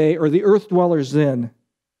people today, or the earth dwellers then,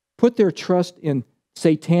 put their trust in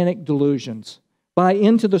satanic delusions, buy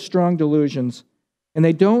into the strong delusions, and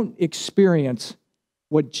they don't experience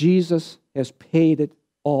what Jesus has paid it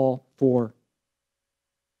all for.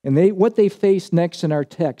 And what they face next in our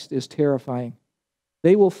text is terrifying.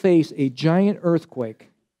 They will face a giant earthquake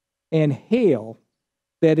and hail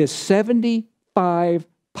that is 75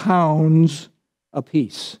 pounds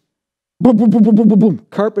apiece. Boom, boom, boom, boom, boom, boom, boom.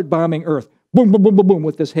 Carpet bombing earth. Boom, boom, boom, boom, boom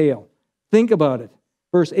with this hail. Think about it.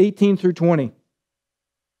 Verse 18 through 20.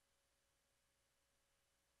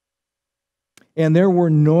 And there were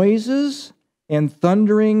noises and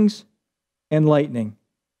thunderings and lightning.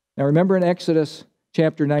 Now remember in Exodus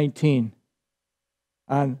chapter 19,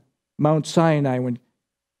 on Mount Sinai, when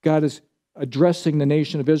God is addressing the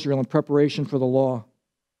nation of Israel in preparation for the law,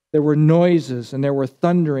 there were noises and there were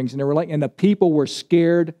thunderings and there were lightning, and the people were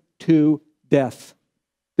scared to death.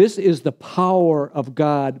 This is the power of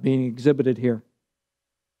God being exhibited here.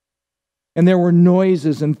 And there were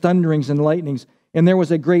noises and thunderings and lightnings, and there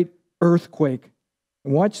was a great earthquake.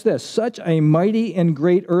 And watch this, such a mighty and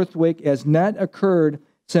great earthquake as not occurred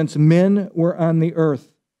since men were on the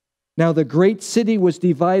earth. Now the great city was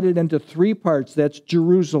divided into 3 parts, that's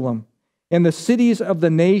Jerusalem. And the cities of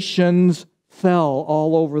the nations fell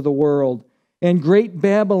all over the world. And great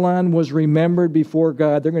Babylon was remembered before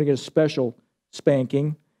God. They're going to get a special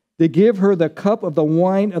spanking. To give her the cup of the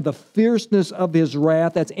wine of the fierceness of his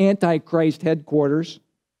wrath. That's Antichrist headquarters.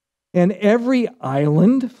 And every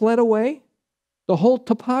island fled away. The whole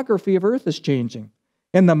topography of earth is changing.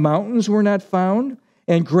 And the mountains were not found.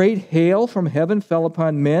 And great hail from heaven fell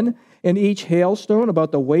upon men. And each hailstone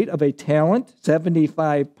about the weight of a talent,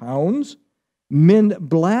 75 pounds. Men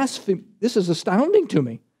blaspheme. This is astounding to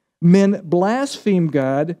me. Men blasphemed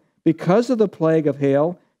God because of the plague of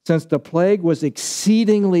hail, since the plague was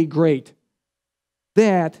exceedingly great.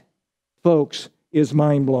 That, folks, is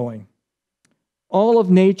mind-blowing. All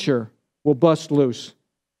of nature will bust loose.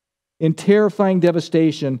 In terrifying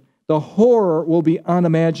devastation, the horror will be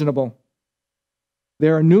unimaginable.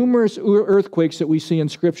 There are numerous earthquakes that we see in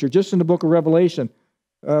Scripture. Just in the book of Revelation,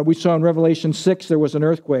 we saw in Revelation 6 there was an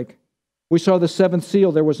earthquake. We saw the 7th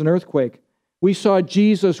seal, there was an earthquake. We saw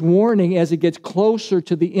Jesus warning as it gets closer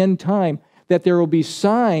to the end time that there will be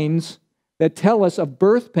signs that tell us of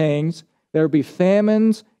birth pangs. There will be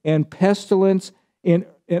famines and pestilence and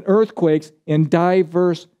earthquakes in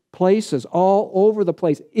diverse places, all over the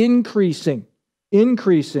place, increasing.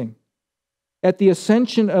 At the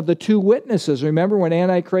ascension of the 2 witnesses, remember when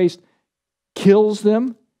Antichrist kills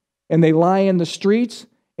them and they lie in the streets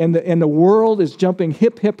and the world is jumping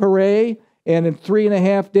hip, hip, hooray. And in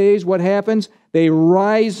 3.5 days, what happens? They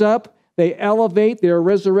rise up, they elevate, they are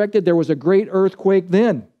resurrected. There was a great earthquake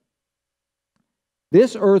then.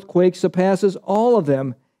 This earthquake surpasses all of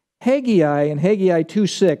them. Haggai, in Haggai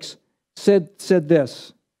 2:6, said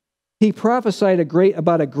this. He prophesied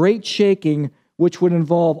about a great shaking which would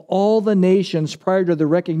involve all the nations prior to the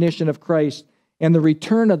recognition of Christ and the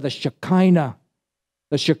return of the Shekinah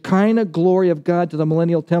glory of God to the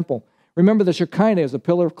millennial temple. Remember, the Shekinah is a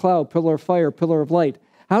pillar of cloud, pillar of fire, pillar of light.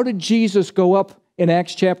 How did Jesus go up in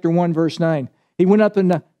Acts chapter 1, verse 9? He went up in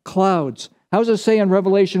the clouds. How does it say in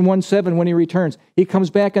Revelation 1:7 when he returns? He comes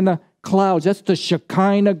back in the clouds. That's the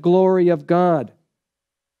Shekinah glory of God.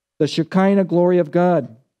 The Shekinah glory of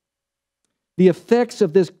God. The effects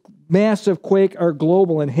of this massive quake are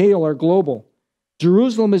global, and hail are global.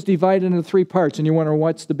 Jerusalem is divided into 3 parts, and you wonder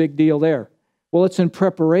what's the big deal there? Well, it's in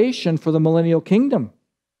preparation for the millennial kingdom.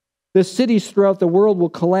 The cities throughout the world will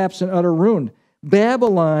collapse in utter ruin.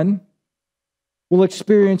 Babylon will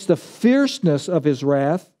experience the fierceness of his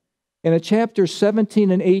wrath. And in chapters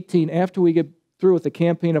 17 and 18, after we get through with the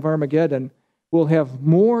campaign of Armageddon, we'll have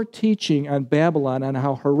more teaching on Babylon, on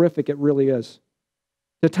how horrific it really is.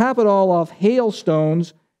 To top it all off,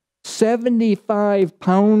 hailstones,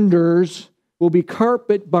 75-pounders, will be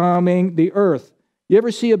carpet bombing the earth. You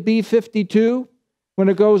ever see a B-52 when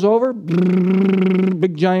it goes over?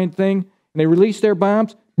 Big giant thing. And they release their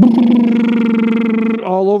bombs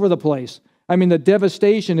all over the place. I mean, the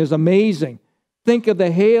devastation is amazing. Think of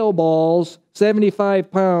the hail balls,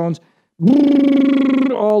 75 pounds,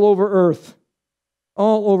 all over Earth,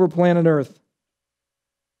 all over planet Earth.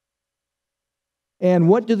 And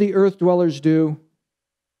what do the earth dwellers do?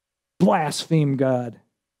 Blaspheme God.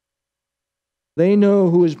 They know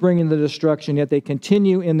who is bringing the destruction, yet they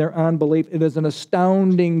continue in their unbelief. It is an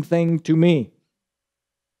astounding thing to me.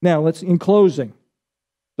 Now, in closing,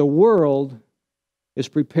 the world is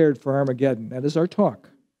prepared for Armageddon. That is our talk.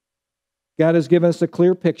 God has given us a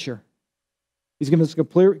clear picture. He's given us a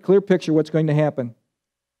clear picture of what's going to happen.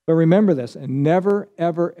 But remember this, and never,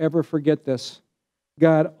 ever, ever forget this.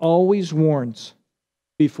 God always warns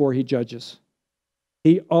before he judges.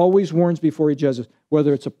 He always warns before he judges.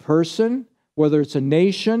 Whether it's a person, whether it's a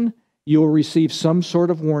nation, you will receive some sort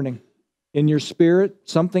of warning. In your spirit,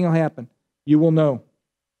 something will happen. You will know.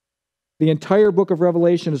 The entire book of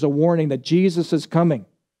Revelation is a warning that Jesus is coming.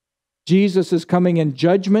 Jesus is coming in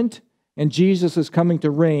judgment, and Jesus is coming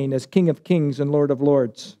to reign as King of Kings and Lord of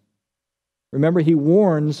Lords. Remember, he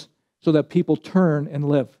warns so that people turn and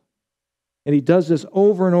live. And he does this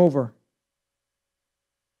over and over.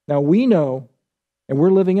 Now we know, and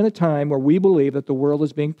we're living in a time where we believe that the world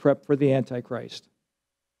is being prepped for the Antichrist.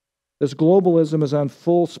 This globalism is on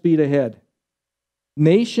full speed ahead.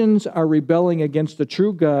 Nations are rebelling against the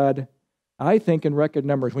true God, I think, in record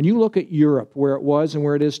numbers. When you look at Europe, where it was and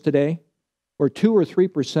where it is today, where 2 or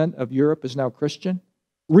 3% of Europe is now Christian,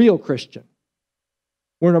 real Christian.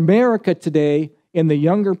 Where in America today, in the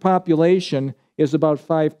younger population, is about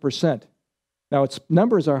 5%. Now, its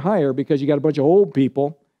numbers are higher because you got a bunch of old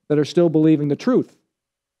people that are still believing the truth.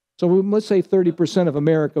 So let's say 30% of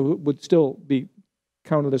America would still be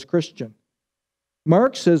counted as Christian.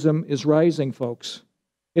 Marxism is rising, folks.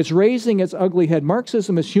 It's raising its ugly head.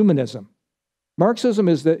 Marxism is humanism. Marxism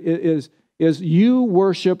is you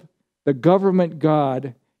worship the government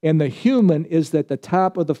God, and the human is at the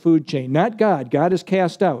top of the food chain, not God. God is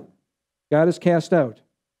cast out. God is cast out.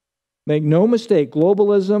 Make no mistake,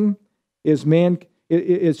 globalism is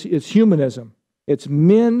humanism. It's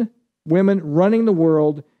men, women running the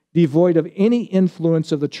world, devoid of any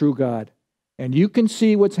influence of the true God. And you can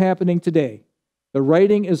see what's happening today. The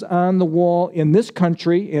writing is on the wall in this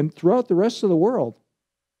country and throughout the rest of the world.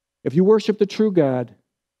 If you worship the true God,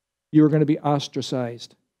 you are going to be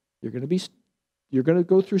ostracized. You're going to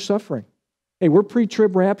go through suffering. Hey, we're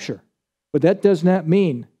pre-trib rapture, but that does not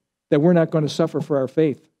mean that we're not going to suffer for our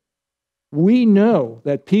faith. We know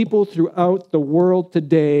that people throughout the world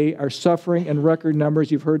today are suffering in record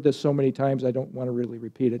numbers. You've heard this so many times, I don't want to really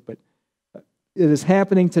repeat it, but it is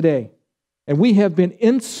happening today. And we have been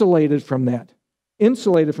insulated from that.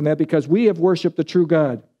 Insulated from that because we have worshiped the true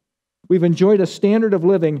God. We've enjoyed a standard of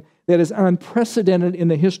living that is unprecedented in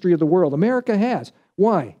the history of the world. America has.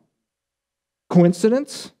 Why?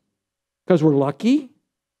 Coincidence? Because we're lucky?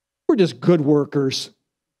 We're just good workers.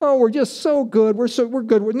 Oh, we're just so good. We're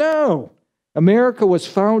good. No. America was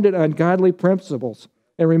founded on godly principles.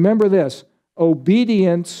 And remember this,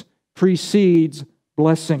 obedience precedes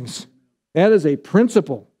blessings. That is a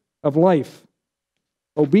principle of life.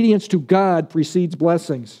 Obedience to God precedes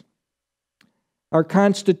blessings. Our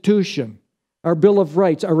Constitution, our Bill of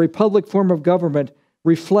Rights, our republic form of government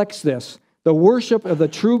reflects this. The worship of the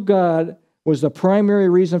true God was the primary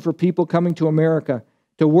reason for people coming to America,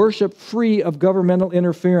 to worship free of governmental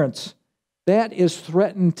interference. That is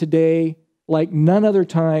threatened today like none other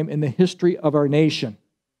time in the history of our nation.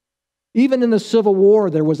 Even in the Civil War,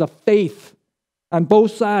 there was a faith on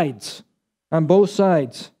both sides. On both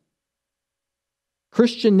sides.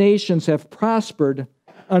 Christian nations have prospered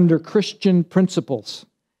under Christian principles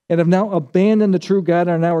and have now abandoned the true God and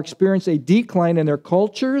are now experiencing a decline in their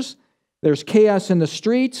cultures. There's chaos in the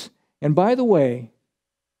streets. And by the way,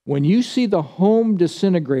 when you see the home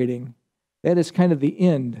disintegrating, that is kind of the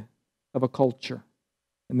end of a culture.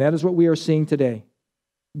 And that is what we are seeing today.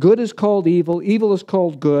 Good is called evil. Evil is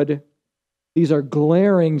called good. These are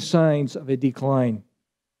glaring signs of a decline.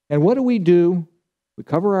 And what do? We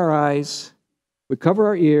cover our eyes, we cover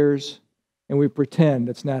our ears, and we pretend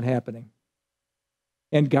it's not happening.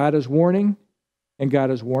 And God is warning, and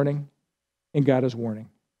God is warning, and God is warning.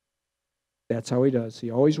 That's how He does.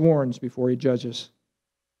 He always warns before He judges.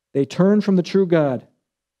 They turn from the true God.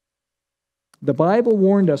 The Bible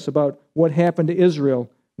warned us about what happened to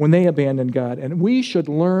Israel when they abandoned God, and we should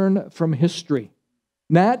learn from history,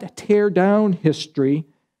 not tear down history.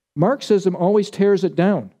 Marxism always tears it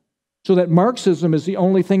down, so that Marxism is the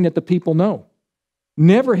only thing that the people know.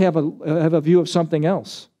 Never have a view of something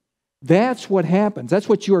else. That's what happens. That's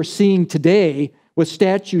what you are seeing today with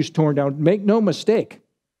statues torn down. Make no mistake.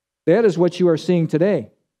 That is what you are seeing today.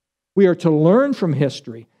 We are to learn from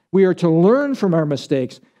history. We are to learn from our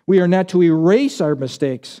mistakes. We are not to erase our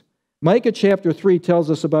mistakes. Micah chapter 3 tells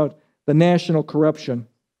us about the national corruption.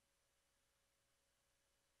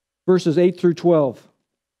 Verses 8 through 12.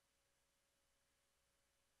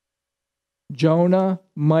 Jonah,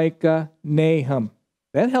 Micah, Nahum.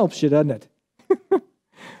 That helps you, doesn't it?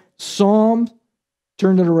 Psalm,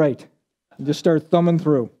 turn to the right. And just start thumbing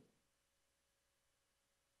through.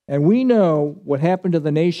 And we know what happened to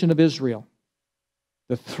the nation of Israel.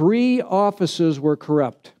 The three offices were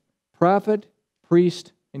corrupt: prophet,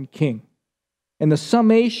 priest, and king. And the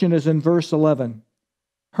summation is in verse 11.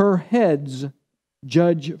 Her heads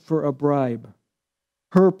judge for a bribe.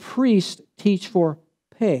 Her priests teach for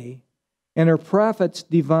pay, and her prophets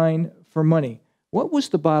divine for money. What was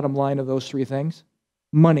the bottom line of those three things?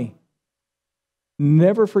 Money.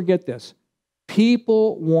 Never forget this.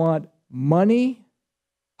 People want money,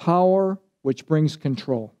 power, which brings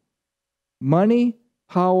control. Money,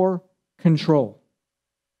 power, control.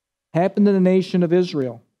 Happened in the nation of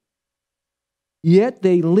Israel. Yet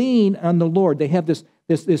they lean on the Lord. They have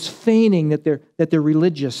this feigning that they're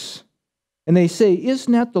religious. And they say, is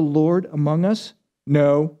not the Lord among us?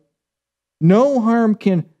 No. No harm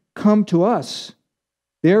can come to us.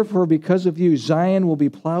 Therefore, because of you, Zion will be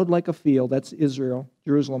plowed like a field. That's Israel,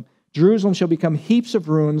 Jerusalem. Jerusalem shall become heaps of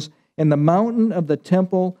ruins, and the mountain of the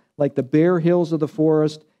temple like the bare hills of the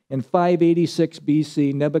forest. In 586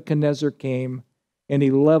 BC, Nebuchadnezzar came, and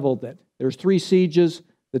he leveled it. There's 3 sieges.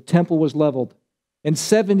 The temple was leveled. In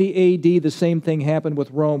 70 AD, the same thing happened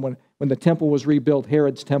with Rome when the temple was rebuilt,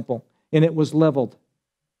 Herod's temple, and it was leveled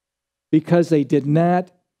because they did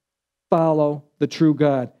not follow the true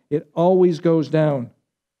God. It always goes down.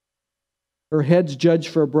 Her heads judge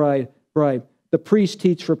for a bribe. The priests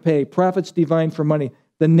teach for pay. Prophets divine for money.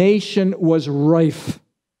 The nation was rife,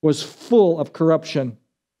 was full of corruption.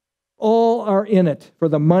 All are in it for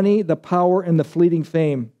the money, the power, and the fleeting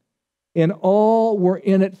fame. And all were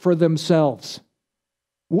in it for themselves.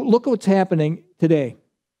 Look at what's happening today.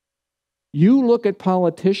 You look at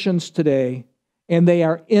politicians today, and they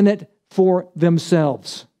are in it for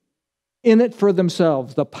themselves. In it for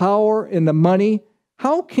themselves. The power and the money.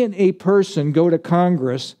 How can a person go to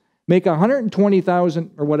Congress, make $120,000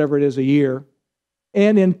 or whatever it is a year,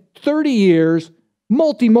 and in 30 years,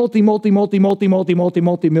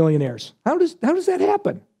 multi-millionaires? How does that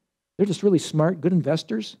happen? They're just really smart, good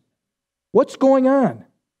investors. What's going on?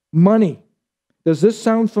 Money. Does this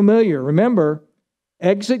sound familiar? Remember,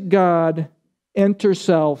 exit God, enter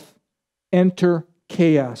self, enter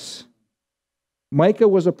chaos. Micah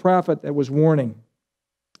was a prophet that was warning.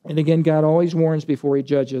 And again, God always warns before He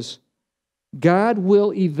judges. God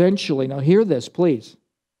will eventually, now hear this, please.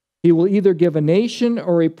 He will either give a nation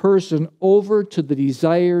or a person over to the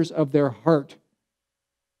desires of their heart.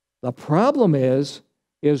 The problem is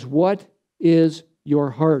what is your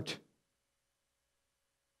heart?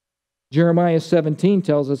 Jeremiah 17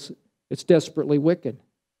 tells us it's desperately wicked.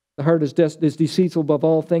 The heart is deceitful above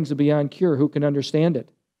all things and beyond cure. Who can understand it?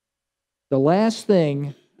 The last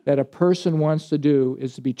thing that a person wants to do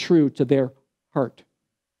is to be true to their heart.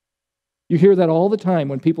 You hear that all the time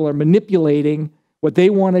when people are manipulating what they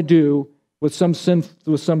want to do with some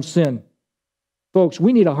sin. Folks,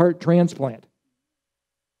 we need a heart transplant.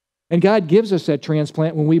 And God gives us that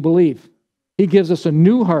transplant when we believe. He gives us a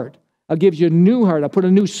new heart, I'll give you a new heart. I'll put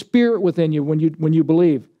a new spirit within you when you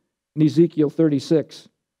believe. In Ezekiel 36.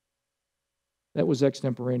 That was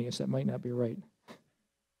extemporaneous. That might not be right.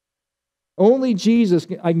 Only Jesus,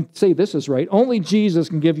 I can say this is right, only Jesus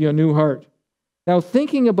can give you a new heart. Now,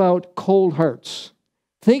 thinking about cold hearts,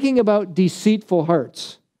 thinking about deceitful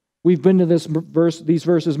hearts, we've been to these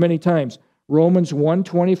verses many times. Romans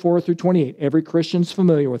 1:24 through 28. Every Christian's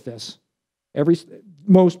familiar with this.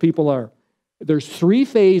 Most people are. There's 3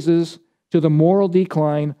 phases to the moral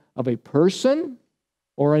decline of a person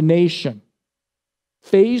or a nation.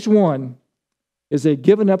 Phase 1 is they've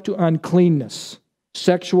given up to uncleanness,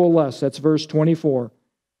 sexual lust. That's verse 24,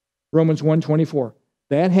 Romans 1:24.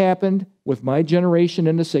 That happened with my generation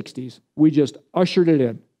in the 60s. We just ushered it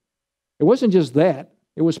in. It wasn't just that.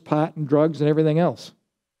 It was pot and drugs and everything else.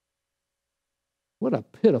 What a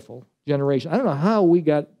pitiful generation. I don't know how we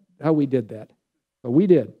did that, but we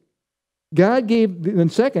did.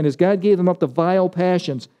 And second is God gave them up to vile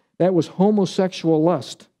passions. That was homosexual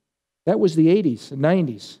lust. That was the 80s and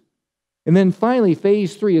 90s. And then finally,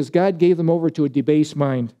 phase 3 is God gave them over to a debased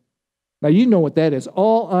mind. Now you know what that is.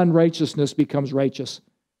 All unrighteousness becomes righteous.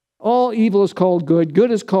 All evil is called good.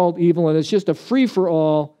 Good is called evil. And it's just a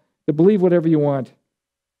free-for-all to believe whatever you want.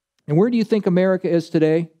 And where do you think America is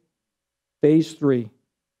today? Phase 3.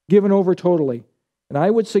 Given over totally. And I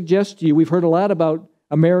would suggest to you, we've heard a lot about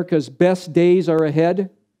America's best days are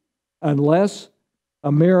ahead unless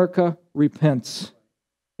America repents.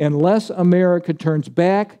 Unless America turns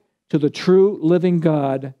back to the true living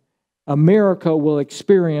God, America will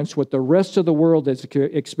experience what the rest of the world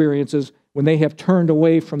experiences when they have turned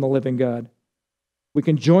away from the living God. We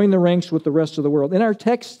can join the ranks with the rest of the world. In our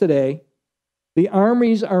text today, the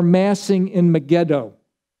armies are massing in Megiddo.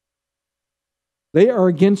 They are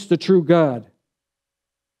against the true God.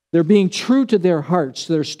 They're being true to their hearts,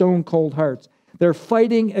 their stone-cold hearts. They're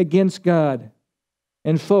fighting against God.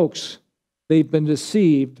 And folks, they've been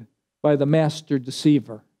deceived by the master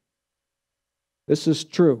deceiver. This is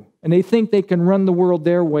true. And they think they can run the world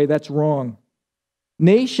their way. That's wrong.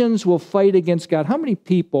 Nations will fight against God. How many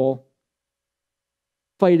people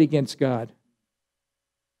fight against God?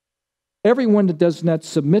 Everyone that does not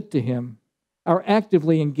submit to Him are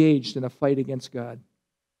actively engaged in a fight against God.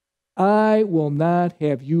 I will not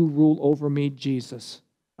have you rule over me, Jesus.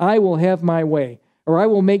 I will have my way. Or I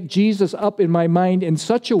will make Jesus up in my mind in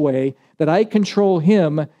such a way that I control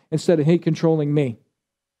Him instead of He controlling me.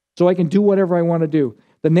 So I can do whatever I want to do.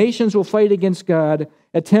 The nations will fight against God,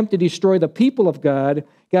 attempt to destroy the people of God.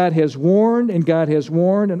 God has warned, and God has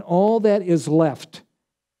warned, and all that is left.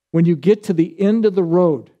 When you get to the end of the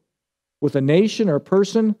road with a nation or a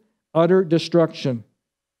person, utter destruction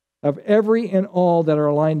of every and all that are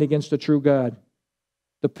aligned against the true God.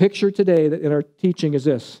 The picture today in our teaching is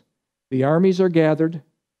this. The armies are gathered.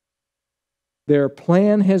 Their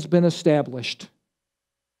plan has been established.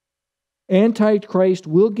 Antichrist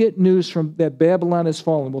will get news from that Babylon has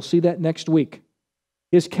fallen. We'll see that next week.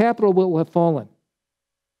 His capital will have fallen.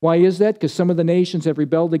 Why is that? Because some of the nations have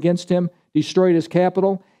rebelled against him, destroyed his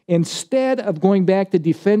capital. Instead of going back to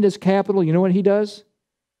defend his capital, you know what he does?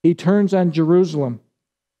 He turns on Jerusalem.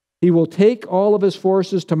 He will take all of his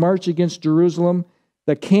forces to march against Jerusalem.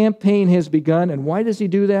 The campaign has begun. And why does he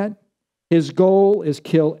do that? His goal is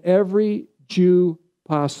kill every Jew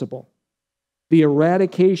possible. The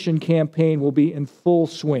eradication campaign will be in full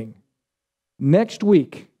swing. Next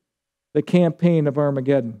week, the campaign of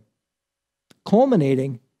Armageddon,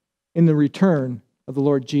 culminating in the return of the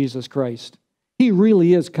Lord Jesus Christ. He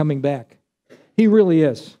really is coming back. He really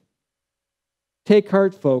is. Take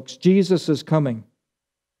heart, folks. Jesus is coming.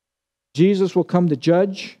 Jesus will come to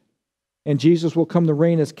judge, and Jesus will come to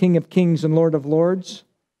reign as King of Kings and Lord of Lords.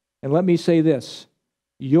 And let me say this,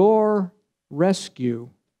 your rescue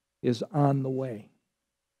is on the way.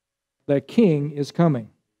 The King is coming.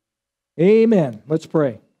 Amen. Let's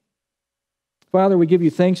pray. Father, we give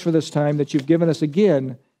you thanks for this time that you've given us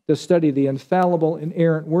again to study the infallible,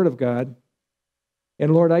 inerrant Word of God.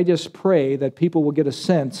 And Lord, I just pray that people will get a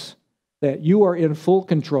sense that you are in full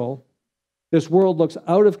control. This world looks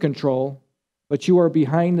out of control, but you are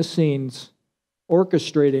behind the scenes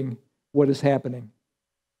orchestrating what is happening.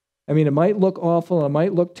 I mean, it might look awful, it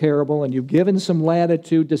might look terrible, and you've given some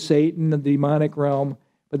latitude to Satan, the demonic realm,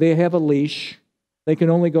 but they have a leash. They can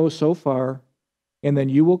only go so far, and then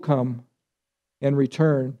you will come and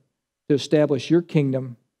return to establish your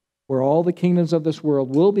kingdom, where all the kingdoms of this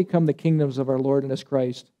world will become the kingdoms of our Lord and His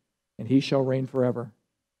Christ, and He shall reign forever.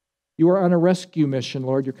 You are on a rescue mission,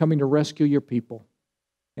 Lord. You're coming to rescue your people.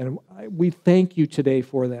 And we thank you today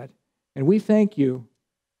for that. And we thank you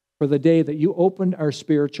for the day that you opened our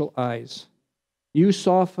spiritual eyes. You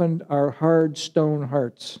softened our hard stone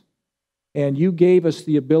hearts, and you gave us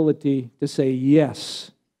the ability to say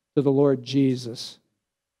yes to the Lord Jesus.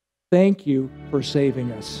 Thank you for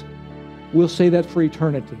saving us. We'll say that for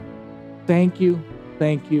eternity. Thank you,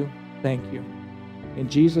 thank you, thank you. In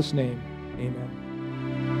Jesus' name, amen.